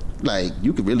 Like,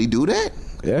 you could really do that?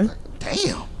 Yeah. Like,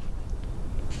 damn.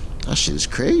 That shit is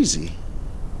crazy.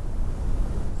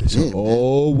 It's an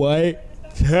all white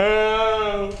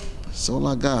town. That's all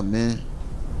I got, man.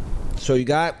 So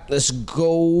let's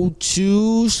go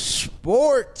to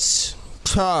sports.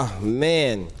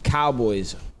 Man,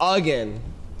 Cowboys again.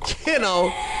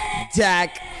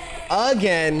 Dak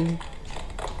again.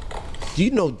 Do you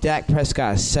know Dak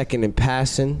Prescott is second in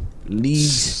passing?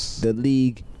 Leads the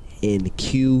league in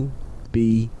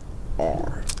QBR.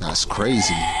 That's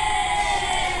crazy.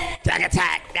 Dak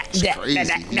attack. That's crazy.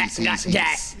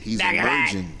 He's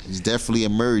emerging. He's definitely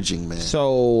emerging, man.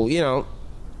 So,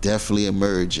 definitely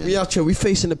emerging. We out here. We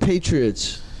facing the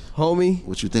Patriots, homie.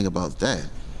 What you think about that?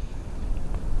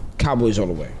 Cowboys all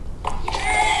the way.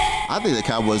 I think the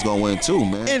Cowboys gonna win too,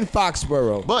 man. In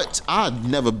Foxborough. But I'd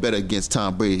never bet against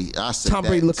Tom Brady. I said Tom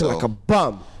Brady looking like a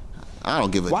bum. I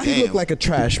don't give a damn. Why he look like a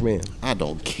trash man? I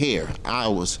don't care. I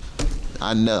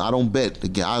don't bet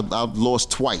again. I've lost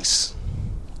twice.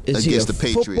 Is against he the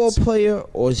Patriots. Football player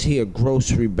or is he a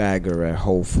grocery bagger at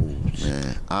Whole Foods?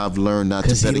 Man, I've learned not to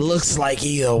bet. Because he looks like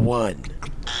either one.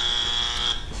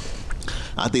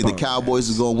 I think the Cowboys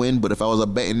is gonna win, but if I was a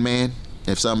betting man,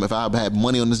 if I had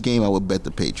money on this game, I would bet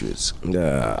the Patriots.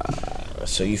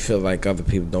 So you feel like other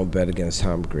people don't bet against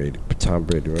Tom Brady,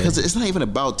 right? Because it's not even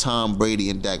about Tom Brady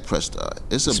and Dak Prescott.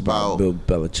 It's about Bill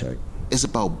Belichick. It's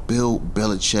about Bill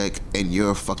Belichick and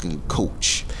your fucking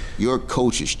coach. Your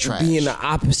coach is trash. Being the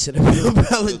opposite of Bill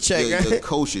Belichick. The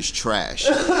coach is trash.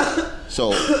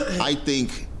 So I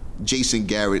think Jason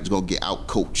Garrett is going to get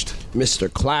out-coached. Mr.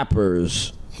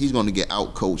 Clappers. He's going to get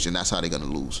out-coached, and that's how they're going to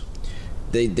lose.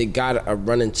 They got a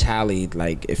running tally,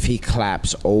 like, if he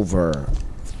claps over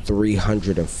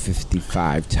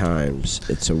 355 times,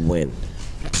 it's a win.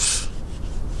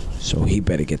 So he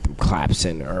better get them claps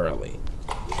in early.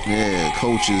 Yeah,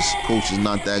 coach is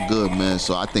not that good, man.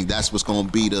 So I think that's what's gonna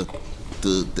be the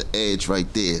edge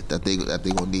right there that they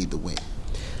gonna need to win.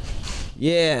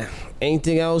 Yeah.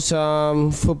 Anything else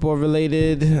football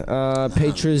related?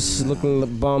 Patriots looking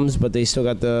like bums, but they still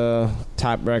got the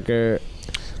top record.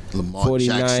 Lamar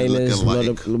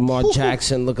 49ers, Lamar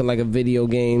Jackson looking like a video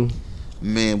game.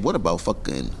 Man, what about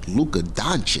fucking Luka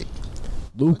Doncic?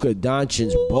 Luka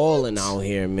Doncic's balling out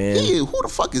here, man. Yeah, who the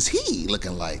fuck is he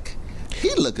looking like?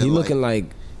 He looking like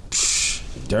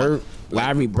Dirt.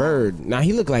 Larry Bird. Now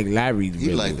he look like Larry. He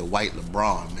really. like the white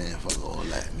LeBron, man. Fuck all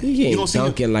that, man. He ain't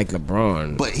dunking like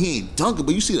LeBron. But he ain't dunking.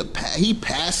 But you see he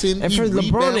passing. And for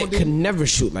LeBron, could never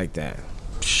shoot like that.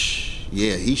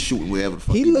 Yeah, he's shooting wherever the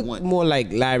fuck he looked want. More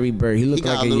like Larry Bird. He looked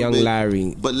like a young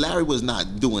Larry. But Larry was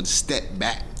not doing step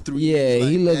back. Yeah,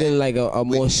 he looking like a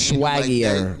more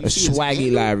swaggier, a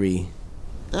swaggy Larry.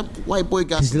 That white boy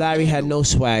got. Because Larry had no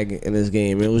swag in his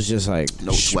game. It was just like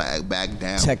no swag, back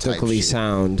down. Technically type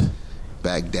sound. Shit.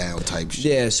 Back down type shit.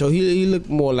 Yeah, so he looked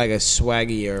more like a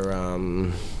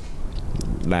swaggier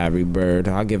Larry Bird.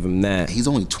 I'll give him that. He's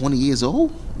only 20 years old?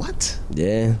 What?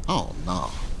 Yeah. Oh, no.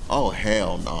 Oh,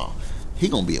 hell no. He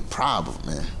gonna be a problem,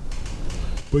 man.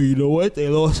 But you know what? They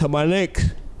lost to my Knicks.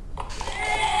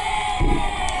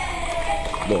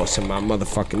 Lost to my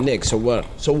motherfucking Knicks. So what?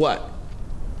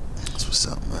 That's what's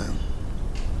up, man.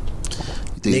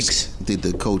 You think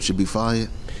the coach should be fired?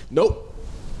 Nope.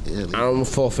 Yeah, I don't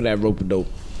fall for that rope-a-dope.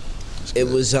 It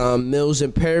was Mills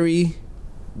and Perry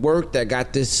work that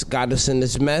got us in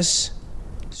this mess.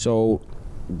 So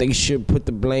they should put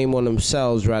the blame on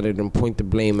themselves rather than point the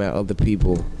blame at other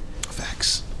people.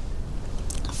 Facts.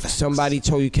 Somebody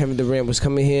told you Kevin Durant was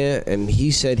coming here, and he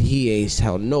said he ain't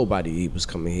tell nobody he was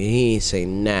coming here. He ain't say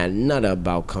nothing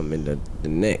about coming to the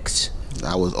Knicks.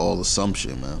 That was all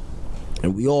assumption, man.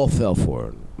 And we all fell for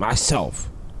it. Myself.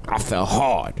 I fell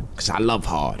hard because I love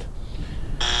hard.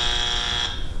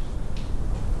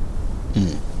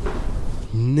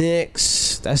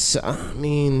 Knicks. That's,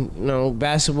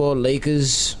 basketball,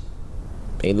 Lakers,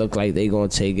 they look like they gonna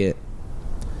take it.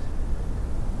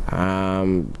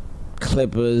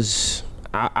 Clippers.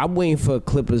 I'm waiting for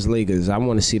Clippers Lakers. I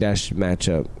want to see that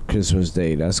matchup Christmas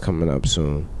Day. That's coming up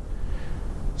soon.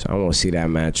 So I want to see that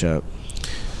matchup.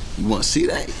 You want to see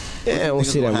that? Yeah, I want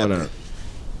to see that. Why not?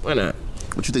 Why not?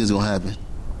 What you think is gonna happen?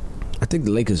 I think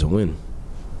the Lakers will win.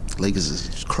 Lakers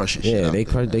is crushing shit. Yeah, they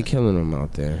killing them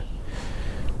out there.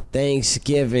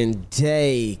 Thanksgiving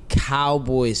Day,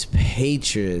 Cowboys,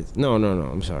 Patriots. No.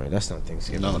 I'm sorry, that's not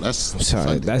Thanksgiving. No, that's. I'm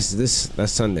sorry, Sunday.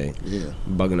 That's Sunday. Yeah,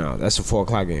 I'm bugging out. That's a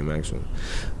 4:00 game actually.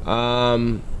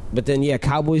 But then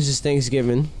Cowboys is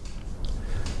Thanksgiving.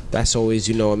 That's always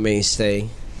a mainstay.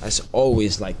 That's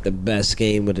always like the best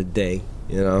game of the day.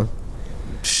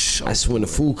 That's when the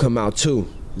food come out too.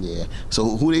 Yeah.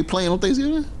 So who they playing on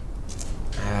Thanksgiving?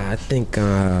 I think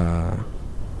I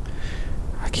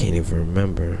can't even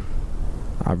remember.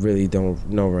 I really don't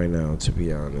know right now, to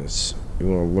be honest. You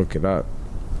want to look it up?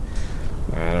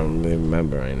 I don't really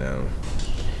remember right now.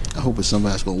 I hope it's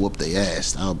somebody's gonna whoop their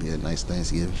ass. That'll be a nice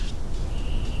Thanksgiving.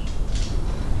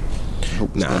 I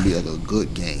hope it's gonna be like a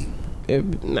good game. We're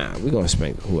gonna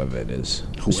spank whoever it is.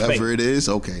 Whoever it is,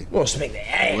 okay. We're gonna spank their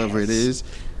ass. Whoever it is,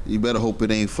 you better hope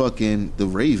it ain't fucking the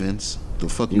Ravens. The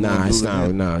fuck you gonna do? It's not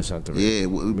the Ravens. Yeah,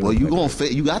 well you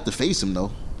you got to face them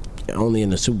though. Only in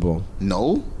the Super Bowl.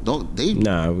 No, don't they? They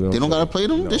don't gotta play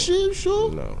them this year.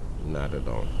 Sure. No, not at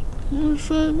all. Yeah,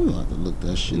 sure. We don't have to look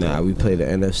that shit up. We play the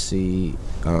NFC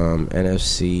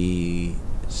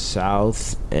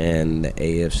South and the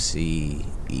AFC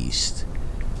East.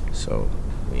 So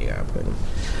we gotta play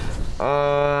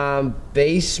them.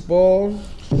 Baseball.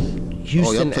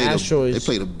 Houston Astros. They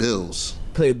play the Bills.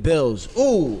 Play Bills.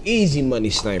 Ooh, easy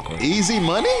money, Sniper. Easy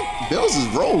money? Bills is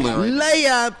rolling right now.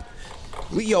 Layup.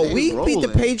 We beat the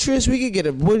Patriots. We could get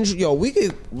a win. We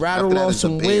could rattle off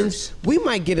some wins. We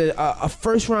might get a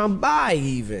first round bye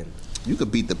even. You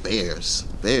could beat the Bears.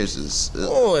 Bears is. Come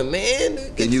on,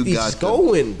 man. Then you got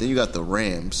the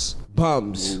Rams.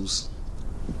 Bums. Bulls.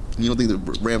 You don't think the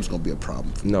Rams gonna be a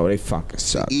problem? No, they fucking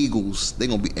suck. The Eagles, they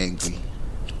gonna be angry.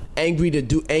 Angry to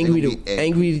do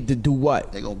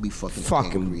what? They gonna be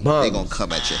fucking angry. Bums. They gonna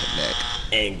come at your neck.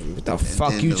 Angry. What the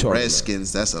fuck you talking about? The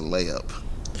Redskins, that's a layup.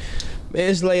 Man,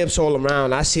 there's layups all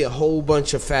around. I see a whole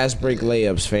bunch of fast break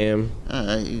layups, fam. All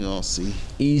right, you gonna see.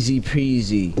 Easy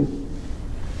peasy.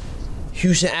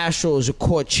 Houston Astros are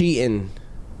caught cheating.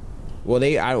 Well,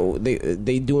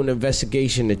 they do an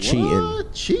investigation of cheating.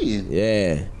 What? Cheating?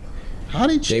 Yeah. How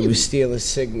they cheating? They were stealing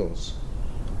signals.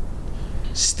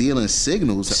 Stealing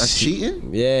signals? That's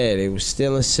cheating? Yeah, they were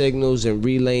stealing signals and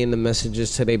relaying the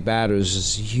messages to their batters.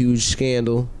 It's a huge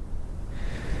scandal.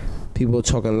 People are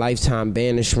talking lifetime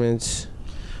banishments.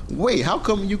 Wait, how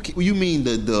come you mean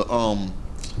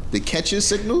the catcher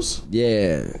signals?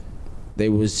 Yeah. They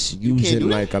was using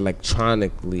like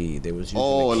electronically. They was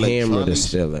using a camera to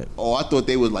steal it. Oh, I thought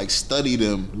they would like study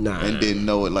them and didn't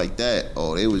know it like that.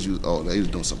 Oh, they was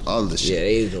doing some other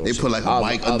shit. Yeah, they put like a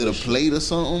mic under the plate or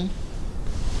something.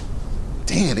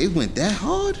 Damn, they went that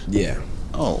hard? Yeah.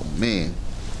 Oh, man.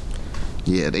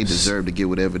 Yeah, they deserve to get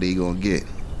whatever they gonna get.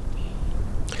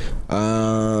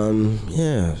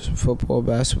 Yeah, football,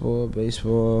 basketball,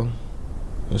 baseball.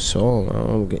 That's all. I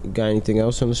don't got anything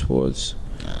else on the sports.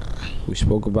 We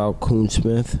spoke about Coon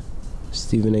Smith,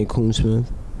 Stephen A. Coon Smith.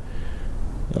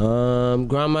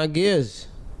 Grind my gears.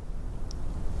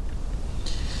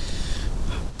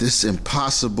 This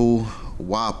Impossible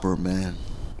Whopper, man.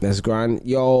 That's grind.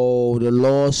 Yo, the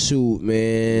lawsuit,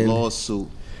 man. The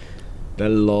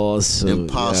lawsuit.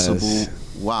 Impossible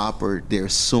Whopper. They're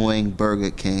suing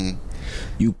Burger King.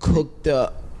 You cook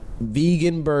the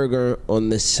vegan burger on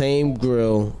the same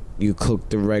grill you cook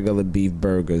the regular beef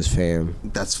burgers, fam.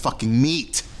 That's fucking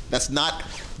meat. That's not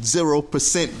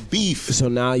 0% beef. So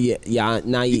now you're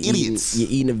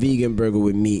eating a vegan burger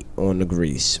with meat on the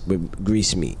grease, with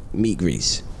meat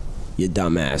grease. You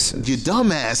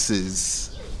dumbasses.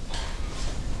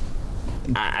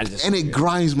 And it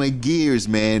grinds my gears,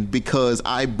 man, because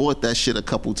I bought that shit a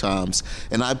couple times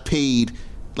and I paid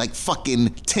like fucking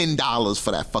 $10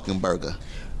 for that fucking burger.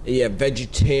 Yeah,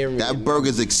 vegetarian. That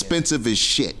burger's expensive as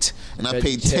shit. And I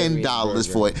paid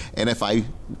 $10 for it. And if I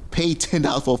pay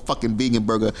 $10 for a fucking vegan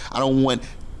burger, I don't want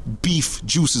beef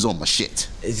juices on my shit.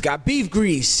 It's got beef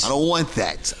grease. I don't want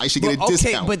that. I should get a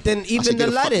discount. Okay, but then even the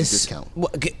lettuce.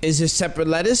 Is it separate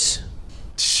lettuce?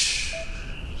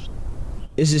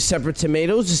 Is it separate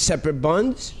tomatoes? Is it separate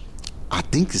buns? I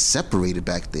think it's separated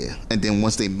back there. And then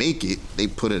once they make it, they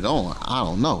put it on. I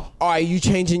don't know. Are you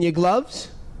changing your gloves?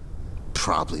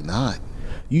 Probably not.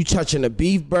 You touching a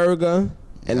beef burger,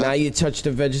 and now you touch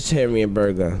the vegetarian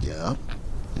burger. Yeah.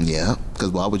 Because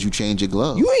why would you change your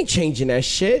gloves? You ain't changing that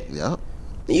shit. Yeah.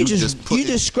 You just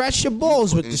scratch your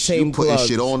balls with the same gloves. You putting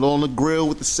shit on the grill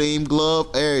with the same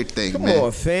glove, everything, Come man.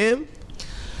 on, fam.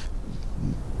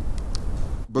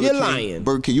 You're lying.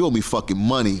 Burger King, you owe me fucking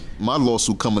money. My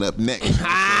lawsuit coming up next.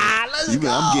 Let's go.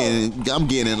 I'm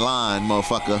getting in line,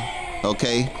 motherfucker.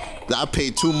 Okay? I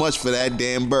paid too much for that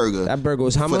damn burger. That burger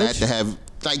was how much? For that to have,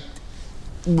 like,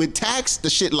 with tax, the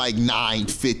shit like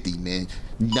 $9.50, man.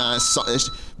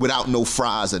 Without no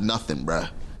fries or nothing, bruh.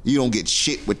 You don't get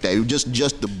shit with that.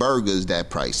 Just the burgers that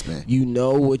price, man. You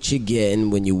know what you're getting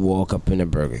when you walk up in a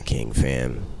Burger King,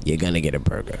 fam. You're gonna get a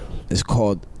burger. It's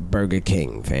called Burger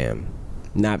King, fam.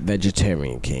 Not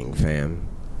Vegetarian King, fam.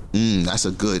 That's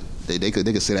a good. They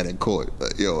could say that in court.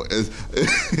 Yo,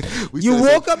 you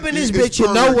walk up in this bitch,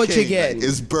 you know what you're getting.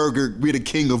 It's burger. We're the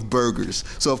king of burgers,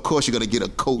 so of course you're gonna get a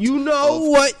coat. You know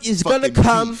what is gonna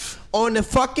come on the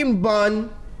fucking bun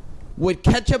with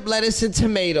ketchup, lettuce, and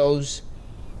tomatoes.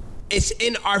 It's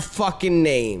in our fucking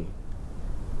name,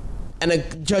 and the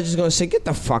judge is gonna say, "Get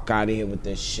the fuck out of here with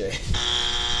this shit."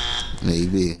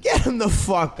 Maybe. Get him the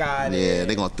fuck out of here. Yeah,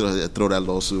 they're gonna throw that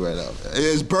lawsuit right out.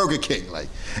 It's Burger King,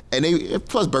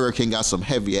 plus Burger King got some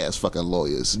heavy ass fucking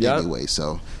lawyers anyway,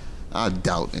 so I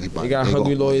doubt anybody. You got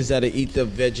hungry lawyers that'll eat the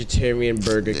vegetarian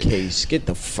burger case. Get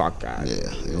the fuck out.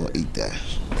 Yeah, they gonna eat that.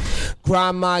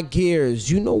 Grind my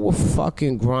gears. You know what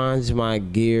fucking grinds my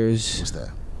gears? What's that?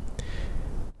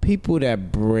 People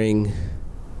that bring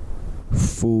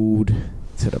food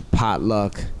to the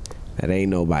potluck that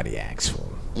ain't nobody asked for.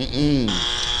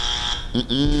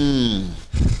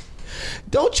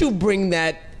 Don't you bring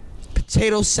that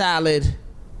potato salad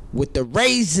with the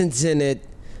raisins in it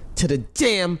to the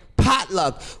damn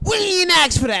potluck. We didn't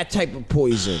ask for that type of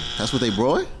poison. That's what they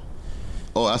brought?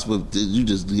 Oh, that's what you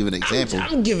just give an example.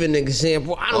 I'm giving an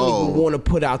example. I don't even want to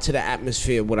put out to the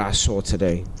atmosphere what I saw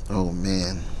today. Oh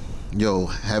man.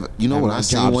 Yo, you know what I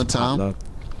seen one time? Potluck.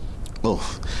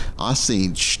 Oh, I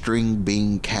seen string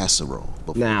bean casserole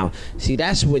before. Now, see,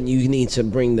 that's when you need to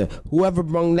bring whoever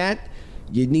brung that,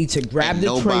 you need to grab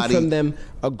the tray from them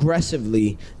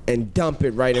aggressively and dump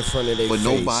it right in front of their face.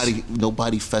 But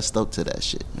nobody fessed up to that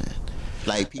shit, man.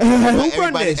 Like people,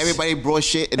 everybody brought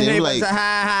shit, and then be like,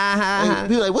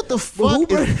 what the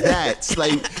fuck is that?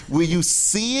 Like, when you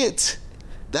see it,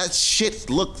 that shit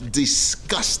looked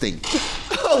disgusting.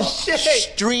 Oh shit!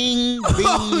 String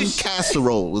bean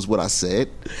casserole is what I said.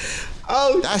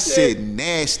 Oh, that shit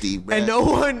nasty, bro.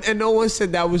 And no one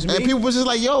said that was me. And people was just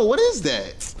like, "Yo, what is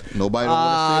that?" Nobody don't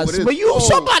want to say what it is. But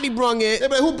somebody brung it. Yeah,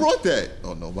 but who brought that?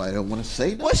 Oh, nobody don't want to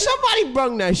say that. Well, somebody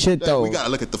brung that shit though. We gotta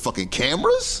look at the fucking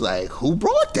cameras. Like, who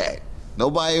brought that?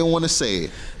 Nobody don't want to say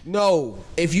it. No,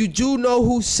 if you do know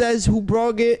who says who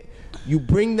brought it, you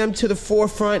bring them to the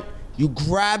forefront. You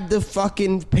grab the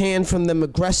fucking pan from them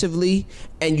aggressively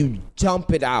and you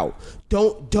dump it out.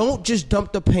 Don't just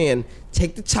dump the pan.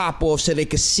 Take the top off so they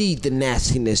can see the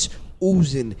nastiness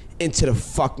oozing into the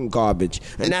fucking garbage.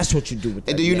 And that's what you do with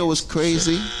that. And do you know what's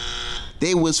crazy?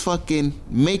 they was fucking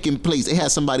making plates. They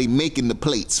had somebody making the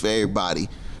plates for everybody.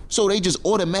 So they just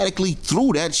automatically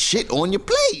threw that shit on your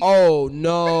plate. Oh,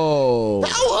 no.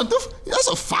 That's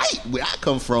a fight where I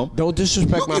come from. Don't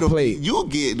disrespect my plate. You'll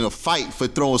get in a fight for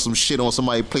throwing some shit on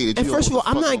somebody's plate. And first of all,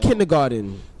 I'm not in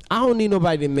kindergarten. I don't need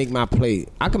nobody to make my plate.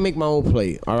 I can make my own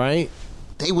plate, all right?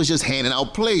 They was just handing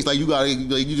out plates. Like, you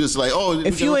just like, oh.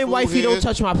 If you ain't wifey, don't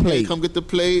touch my plate. Hey, come get the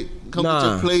plate. Come get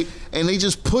your plate. And they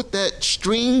just put that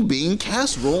string bean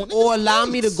casserole in or allow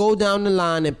me to go down the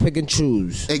line and pick and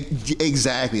choose.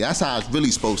 Exactly. That's how it's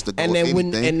really supposed to go. And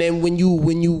then when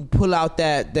you pull out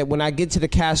that when I get to the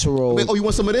casserole. Oh, you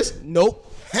want some of this?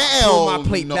 Nope. Hell pull my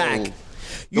plate back.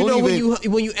 You know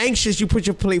when you anxious, you put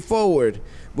your plate forward.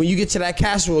 When you get to that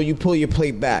casserole, you pull your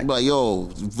plate back. Like, yo,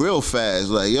 real fast.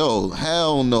 Like, yo,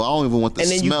 hell no. I don't even want the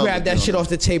smell. And then you grab that shit off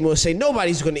the table and say,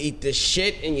 nobody's going to eat this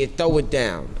shit, and you throw it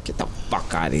down. Get the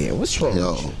fuck out of here. What's wrong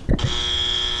with you?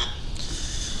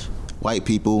 White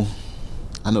people,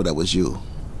 I know that was you.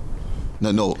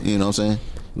 No, you know what I'm saying?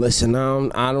 Listen,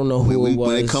 I don't know who it was.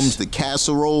 When it comes to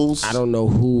casseroles, I don't know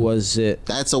who was it.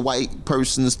 That's a white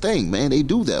person's thing, man. They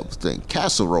do that thing.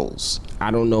 Casseroles.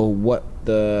 I don't know what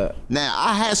the. Now,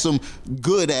 I had some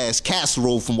good ass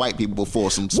casserole from white people before.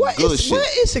 Some good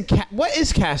shit. What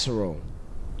is casserole?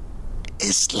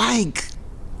 It's like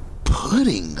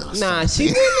pudding. Or something. See,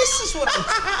 this is what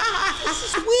this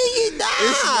is weird.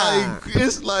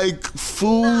 It's like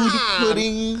food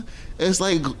pudding. It's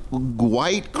like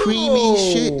white creamy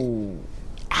shit.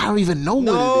 I don't even know what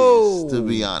it is, to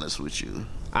be honest with you.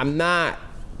 I'm not.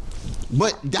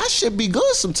 But that shit be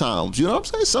good sometimes. You know what I'm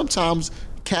saying? Sometimes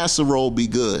casserole be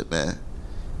good, man.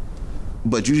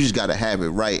 But you just gotta have it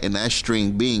right. And that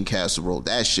string bean casserole,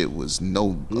 that shit was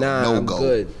no go.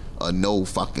 Good. A no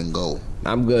fucking go.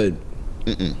 I'm good.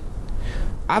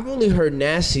 I've only heard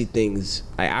nasty things.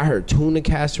 Like, I heard tuna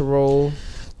casserole.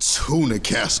 Tuna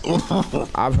casserole.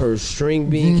 I've heard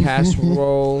string bean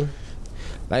casserole.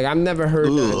 Like, I've never heard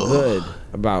nothing good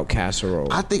about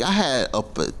casserole. I think I had a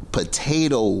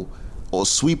potato or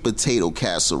sweet potato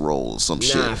casserole or some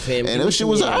shit. Fam, and that shit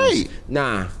was alright.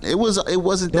 It wasn't Don't that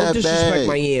bad. Don't disrespect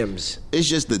my yams. It's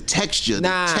just the texture. The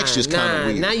texture's kind of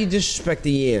weird. Now you disrespect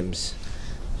the yams.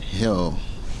 Yo,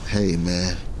 hey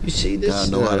man. You see this?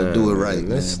 Gotta know how to do it right,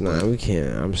 man. We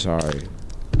can't. I'm sorry.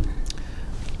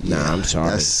 I'm sorry.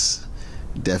 That's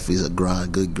definitely a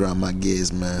good grind my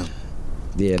gears, man.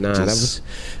 Yeah, that was.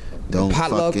 The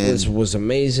potluck was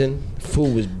amazing.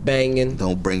 Food was banging.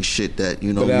 Don't bring shit that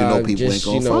you know people ain't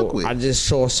gonna fuck with. I just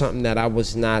saw something that I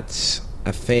was not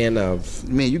a fan of.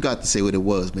 Man, you got to say what it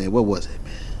was, man. What was it,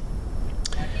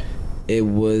 man? It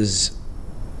was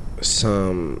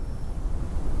some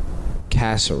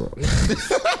casserole.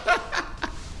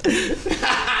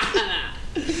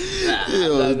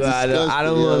 I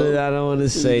don't want to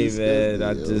say, man.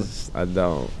 I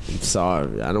don't. I'm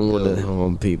sorry. I don't want to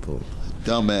harm people.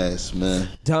 Dumbass, man.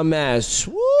 Dumbass.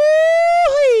 Woo!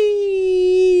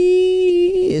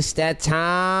 It's that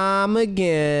time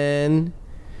again.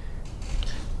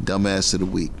 Dumbass of the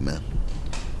week, man.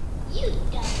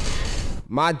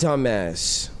 My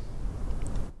dumbass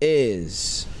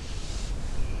is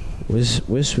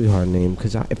where's sweetheart name?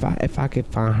 Because if I could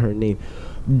find her name,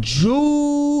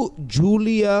 Julia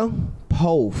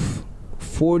Pofe,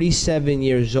 47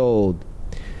 years old.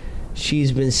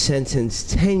 She's been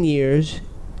sentenced 10 years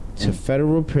to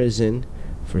federal prison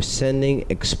for sending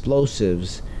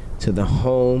explosives to the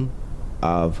home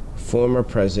of former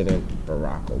President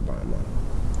Barack Obama.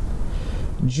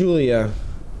 Julia,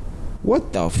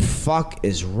 what the fuck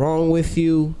is wrong with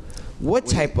you? What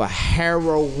type of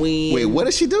heroin? Wait, what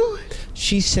did she do?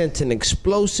 She sent an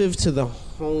explosive to the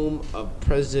home of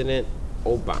President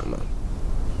Obama.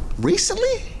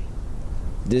 Recently?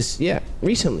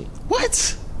 Recently.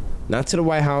 What? Not to the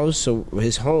White House, so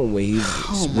his home where he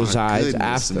resides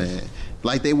after. Man.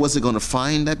 Like they wasn't gonna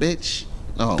find that bitch?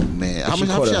 Oh man. How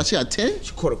many she got 10?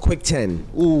 She caught a quick 10.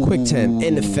 Ooh. Quick 10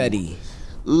 in the Fetty.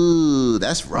 Ooh,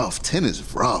 that's rough. 10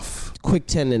 is rough. Quick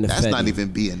 10 in the Fetty. That's not even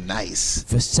being nice.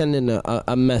 For sending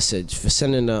a message, for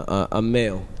sending a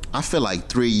mail. I feel like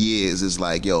 3 years is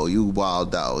like, yo, you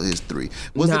wild out. It's 3.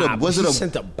 She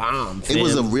sent a bomb, fam. It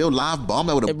was a real live bomb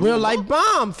that would have real life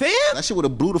bomb, fam. That shit would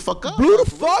have blew the fuck up. Blew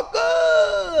the fuck up.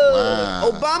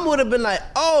 Wow. Obama would have been like,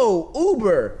 oh,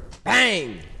 Uber,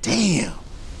 bang. Damn.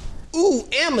 Ooh,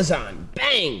 Amazon,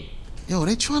 bang. Yo,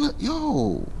 they trying to,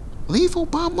 leave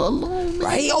Obama alone, man.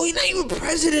 Right, he's not even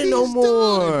president no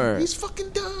more. Done. He's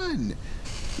fucking done.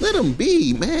 Let him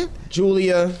be, man.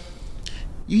 Julia.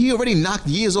 He already knocked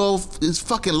years off his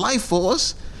fucking life for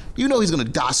us. You know he's gonna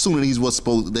die sooner than he's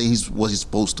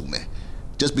supposed to, man.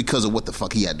 just because of what the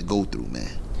fuck he had to go through, man.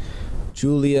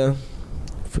 Julia,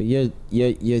 for your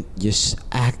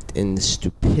act and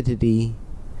stupidity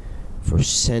for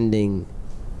sending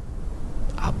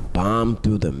a bomb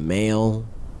through the mail,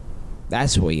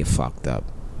 that's where you fucked up.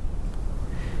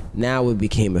 Now it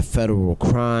became a federal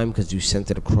crime because you sent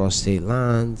it across state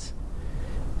lines.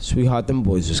 Sweetheart, them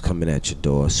boys was coming at your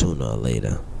door sooner or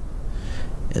later.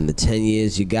 And the 10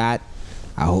 years you got,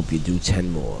 I hope you do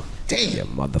 10 more. Damn. You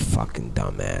motherfucking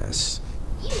dumbass.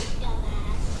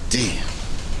 Damn.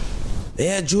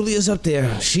 Yeah, Julia's up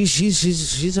there.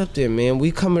 She's up there, man.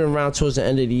 We coming around towards the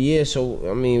end of the year,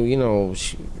 so I mean, you know,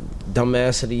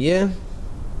 dumbass of the year.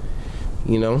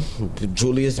 You know,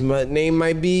 Julia's name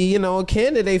might be, you know, a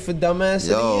candidate for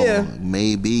dumbass of the year.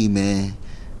 Maybe, man.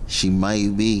 She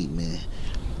might be, man.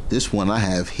 This one I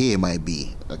have here might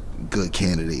be a good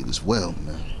candidate as well,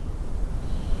 man.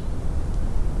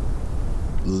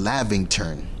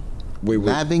 Lavington. Wait.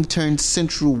 Lavington,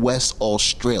 Central West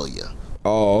Australia.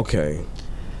 Oh, okay.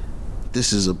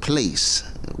 This is a place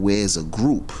where there's a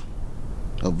group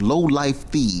of low-life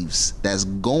thieves that's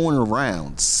going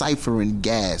around ciphering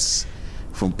gas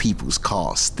from people's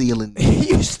cars, stealing.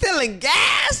 You stealing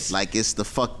gas? Like it's the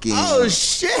fucking. Oh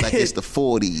shit! Like it's the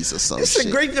 40s or something. It's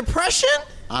the Great Depression.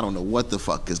 I don't know what the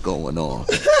fuck is going on,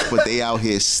 but they out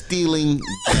here stealing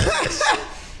gas.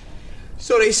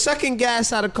 So they sucking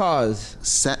gas out of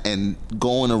cars and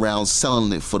going around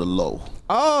selling it for the low.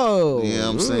 Oh, you know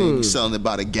what I'm saying? You selling it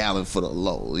by the gallon for the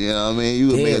low. You know what I mean? You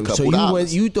would make a couple so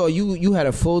dollars. You thought you had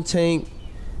a full tank.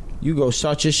 You go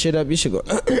start your shit up. You should go.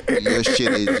 Your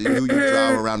shit is you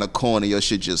drive around the corner. Your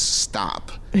shit just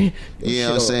stop. You know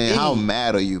what I'm saying? How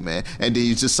mad are you, man? And then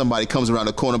you just somebody comes around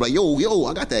the corner like, yo,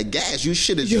 I got that gas. Your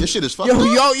shit is fucked up. Yo.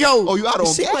 Oh, you out on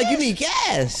gas? Seems like you need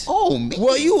gas. Oh man.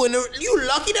 Well, you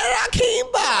lucky that I came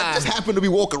by. I just happened to be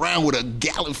walking around with a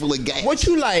gallon full of gas. What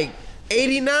you like?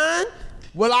 89?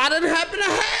 Well, I didn't happen to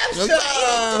have some.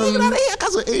 I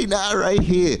got some 89 right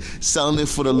here, selling it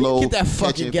for the low. Where you get that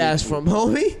fucking gas from,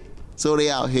 homie? So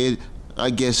they out here, I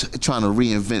guess, trying to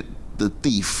reinvent the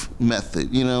thief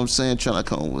method. You know what I'm saying? Trying to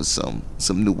come up with some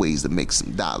new ways to make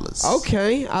some dollars.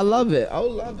 Okay, I love it.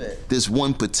 This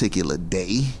one particular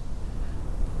day,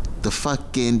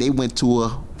 they went to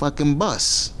a fucking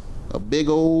bus, a big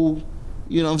old.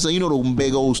 You know what I'm saying? You know those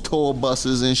big old tour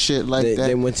buses and shit like that?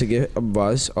 They went to get a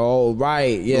bus. Oh,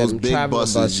 right. Yeah, those big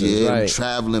buses. Yeah, right.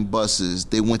 Traveling buses.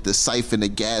 They went to siphon the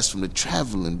gas from the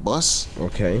traveling bus.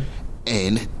 Okay.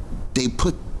 And they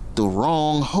put the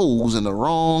wrong hose in the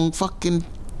wrong fucking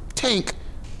tank,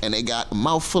 and they got a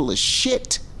mouthful of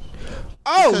shit.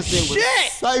 Oh, shit!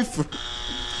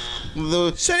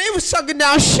 So they was sucking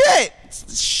down shit.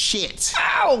 Shit.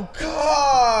 Oh,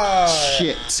 God.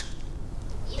 Shit.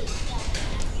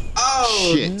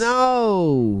 Oh, shit.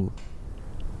 No.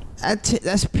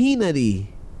 That's peanutty.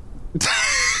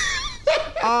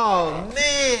 Oh,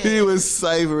 man.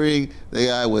 The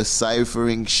guy was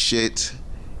ciphering shit.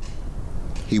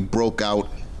 He broke out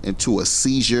into a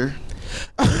seizure.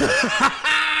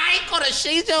 I caught a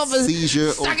seizure over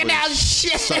sucking down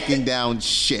shit. Sucking down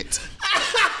shit.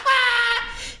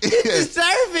 You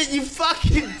deserve it, you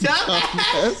fucking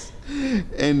dumbass.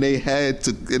 And they had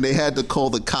to call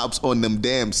the cops on them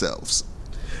damn selves.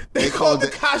 They called the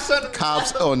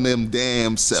cops on them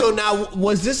damn selves. So now,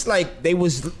 was this like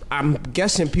I'm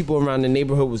guessing people around the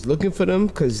neighborhood was looking for them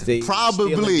because they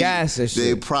probably gas and shit.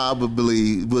 They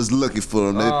probably was looking for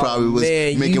them. They probably was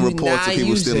making reports of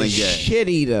people stealing gas. Shit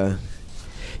eater.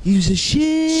 You's a shit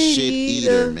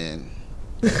eater, man.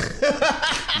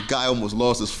 Guy almost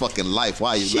lost his fucking life. Why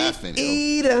are you laughing?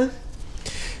 Eater. Yo?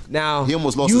 Now he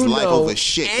almost lost his life over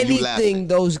shit. Anything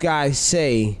those guys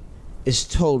say is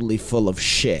totally full of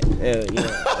shit.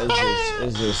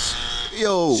 It's just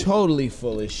totally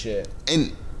full of shit.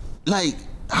 And like,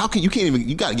 how can you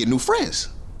gotta get new friends.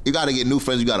 You gotta get new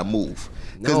friends. You gotta move.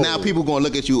 Because now people gonna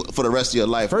look at you for the rest of your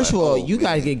life. First of all, you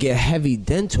gotta get heavy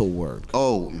dental work.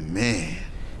 Oh man.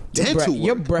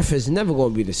 Your breath is never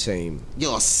gonna be the same.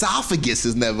 Your esophagus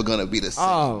is never gonna be the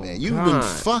same, man. You've been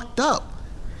fucked up.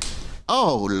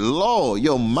 Oh Lord,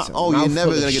 you're never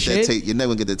gonna get that taste. You're never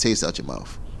gonna get the taste out your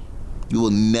mouth. You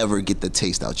will never get the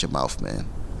taste out your mouth, man.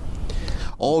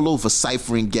 All over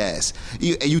ciphering gas.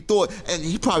 You thought, and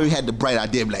you probably had the bright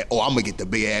idea, like, oh, I'm gonna get the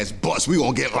big ass bus. We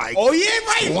gonna get like 20,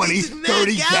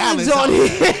 30 gallons on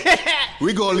here.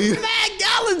 We gonna leave mad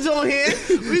gallons on here.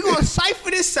 We gonna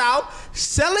cipher this out,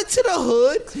 sell it to the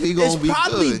hood. It's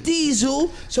probably good.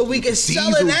 Diesel, so we can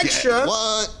sell it extra.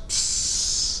 What?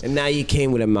 And now you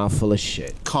came with a mouthful of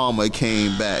shit. Karma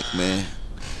came back, man.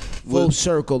 full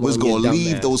circle. Was going to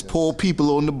leave those poor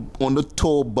people on the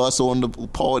tour bus or on the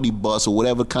party bus or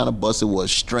whatever kind of bus it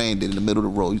was, stranded in the middle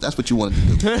of the road. That's what you wanted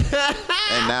to do.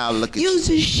 And now look at you. You's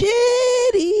a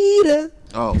shit eater.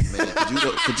 Oh man,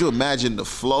 could you imagine the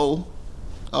flow?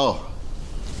 Oh,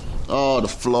 the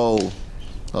flow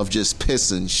of just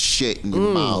pissing shit in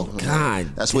your mouth.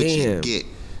 God, that's what you get.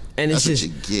 And that's it's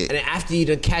what you get. And after you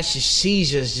done catch the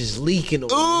seizures, just leaking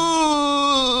away.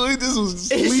 Ooh, this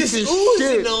was it's just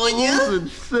oozing on you. Oozing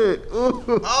shit.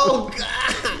 Ooh. Oh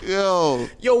God.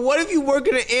 Yo, what if you work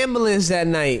in an ambulance that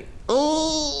night?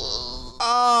 Oh.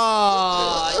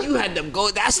 Oh, you had to go.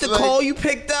 That's the call you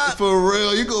picked up? For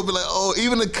real. You gonna be like, oh,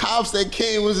 even the cops that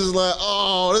came was just like,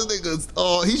 oh, this nigga's,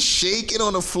 oh, he's shaking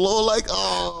on the floor like,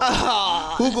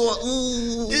 oh. Who going,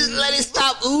 ooh. Just let it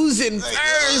stop oozing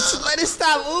first. Let it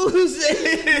stop oozing.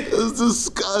 It's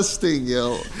disgusting,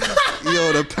 yo.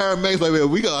 Yo, the paramedics like, man,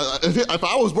 we got, if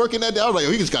I was working that day, I was like,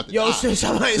 yo, he just got to die.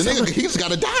 He just got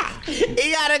to die.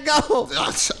 He got to go.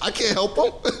 I can't help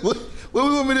him. What do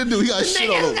you want me to do? He got shit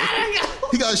all over.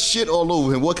 He got shit all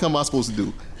over him. What am I supposed to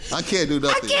do? I can't do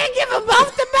nothing. I can't give him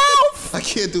mouth to mouth. I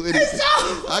can't do anything.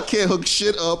 I can't hook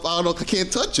shit up. I can't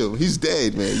touch him. He's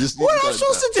dead, man. What am I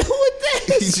supposed to do with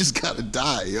this? He just gotta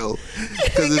die, yo.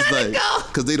 Because it's like,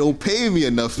 because they don't pay me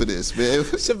enough for this, man.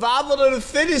 Survival of the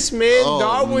fittest, man.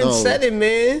 Darwin said it,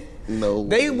 man. No,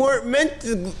 they weren't meant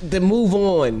to move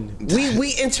on.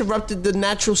 We interrupted the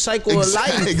natural cycle of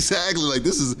life. Exactly. Like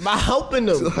this is by helping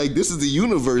them. Like this is the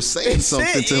universe saying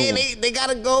something to him. They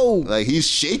gotta go. Like he's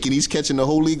shaking. He's catching the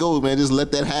Holy Ghost, man. Just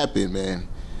let that happen, man.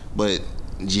 But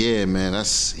yeah, man,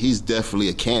 he's definitely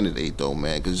a candidate though,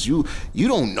 man. Because you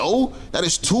don't know that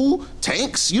it's 2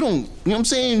 tanks. You know what I'm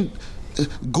saying?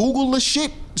 Google the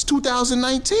shit. It's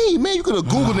 2019, man. You could have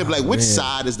Googled it like, which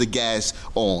side is the gas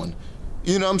on?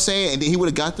 You know what I'm saying? And then he would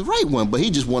have got the right one, but he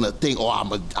just want to think, oh,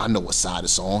 I know what side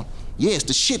it's on. Yeah, it's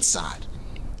the shit side.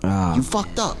 You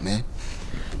fucked up, man.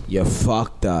 You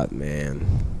fucked up, man.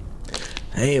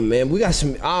 Hey, man, we got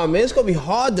some. Oh, man, it's gonna be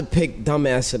hard to pick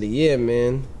dumbass of the year,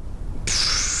 man.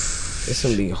 It's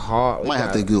gonna be hard. Might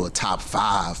have to do a top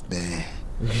 5, man.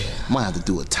 Might have to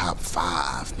do a top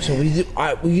 5, man. So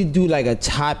we do like a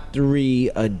top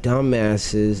 3 of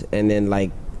dumbasses, and then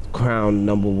like crown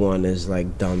number 1 is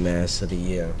like dumbass of the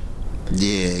year.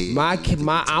 Yeah.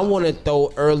 I want to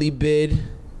throw early bid.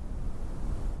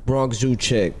 Bronx Zoo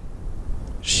chick.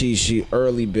 She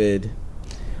early bid.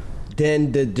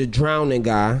 Then the drowning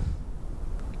guy,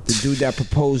 the dude that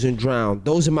proposed and drowned.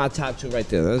 Those are my top 2 right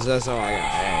there. That's all I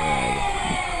got.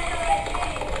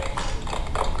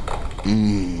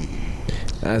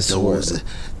 That's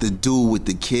the dude with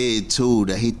the kid too.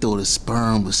 That he thought the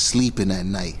sperm was sleeping at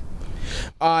night.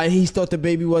 He thought the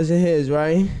baby wasn't his,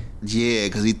 right? Yeah,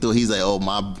 because he's like, oh,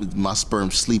 my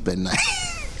sperm sleep at night.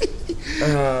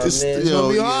 Man,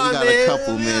 we got a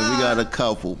couple, man. We got a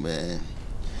couple, man.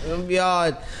 It's gonna be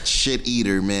hard. Shit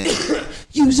eater, man.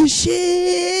 You's a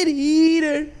shit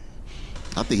eater.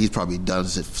 I think he's probably done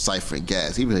ciphering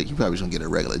gas. He probably just gonna get a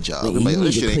regular job. Like,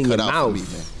 this shit ain't cut out for me,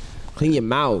 man. Clean your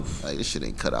mouth. Like, this shit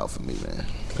ain't cut out for me, man.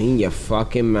 Clean your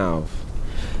fucking mouth.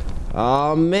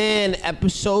 Oh man,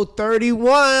 episode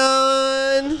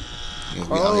 31.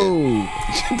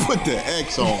 Put the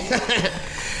X on.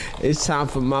 It's time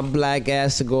for my black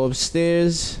ass to go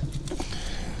upstairs.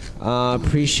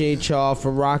 Appreciate y'all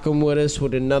for rocking with us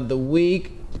with another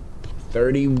week.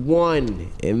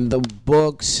 31 in the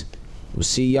books. We'll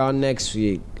see y'all next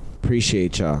week.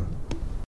 Appreciate y'all.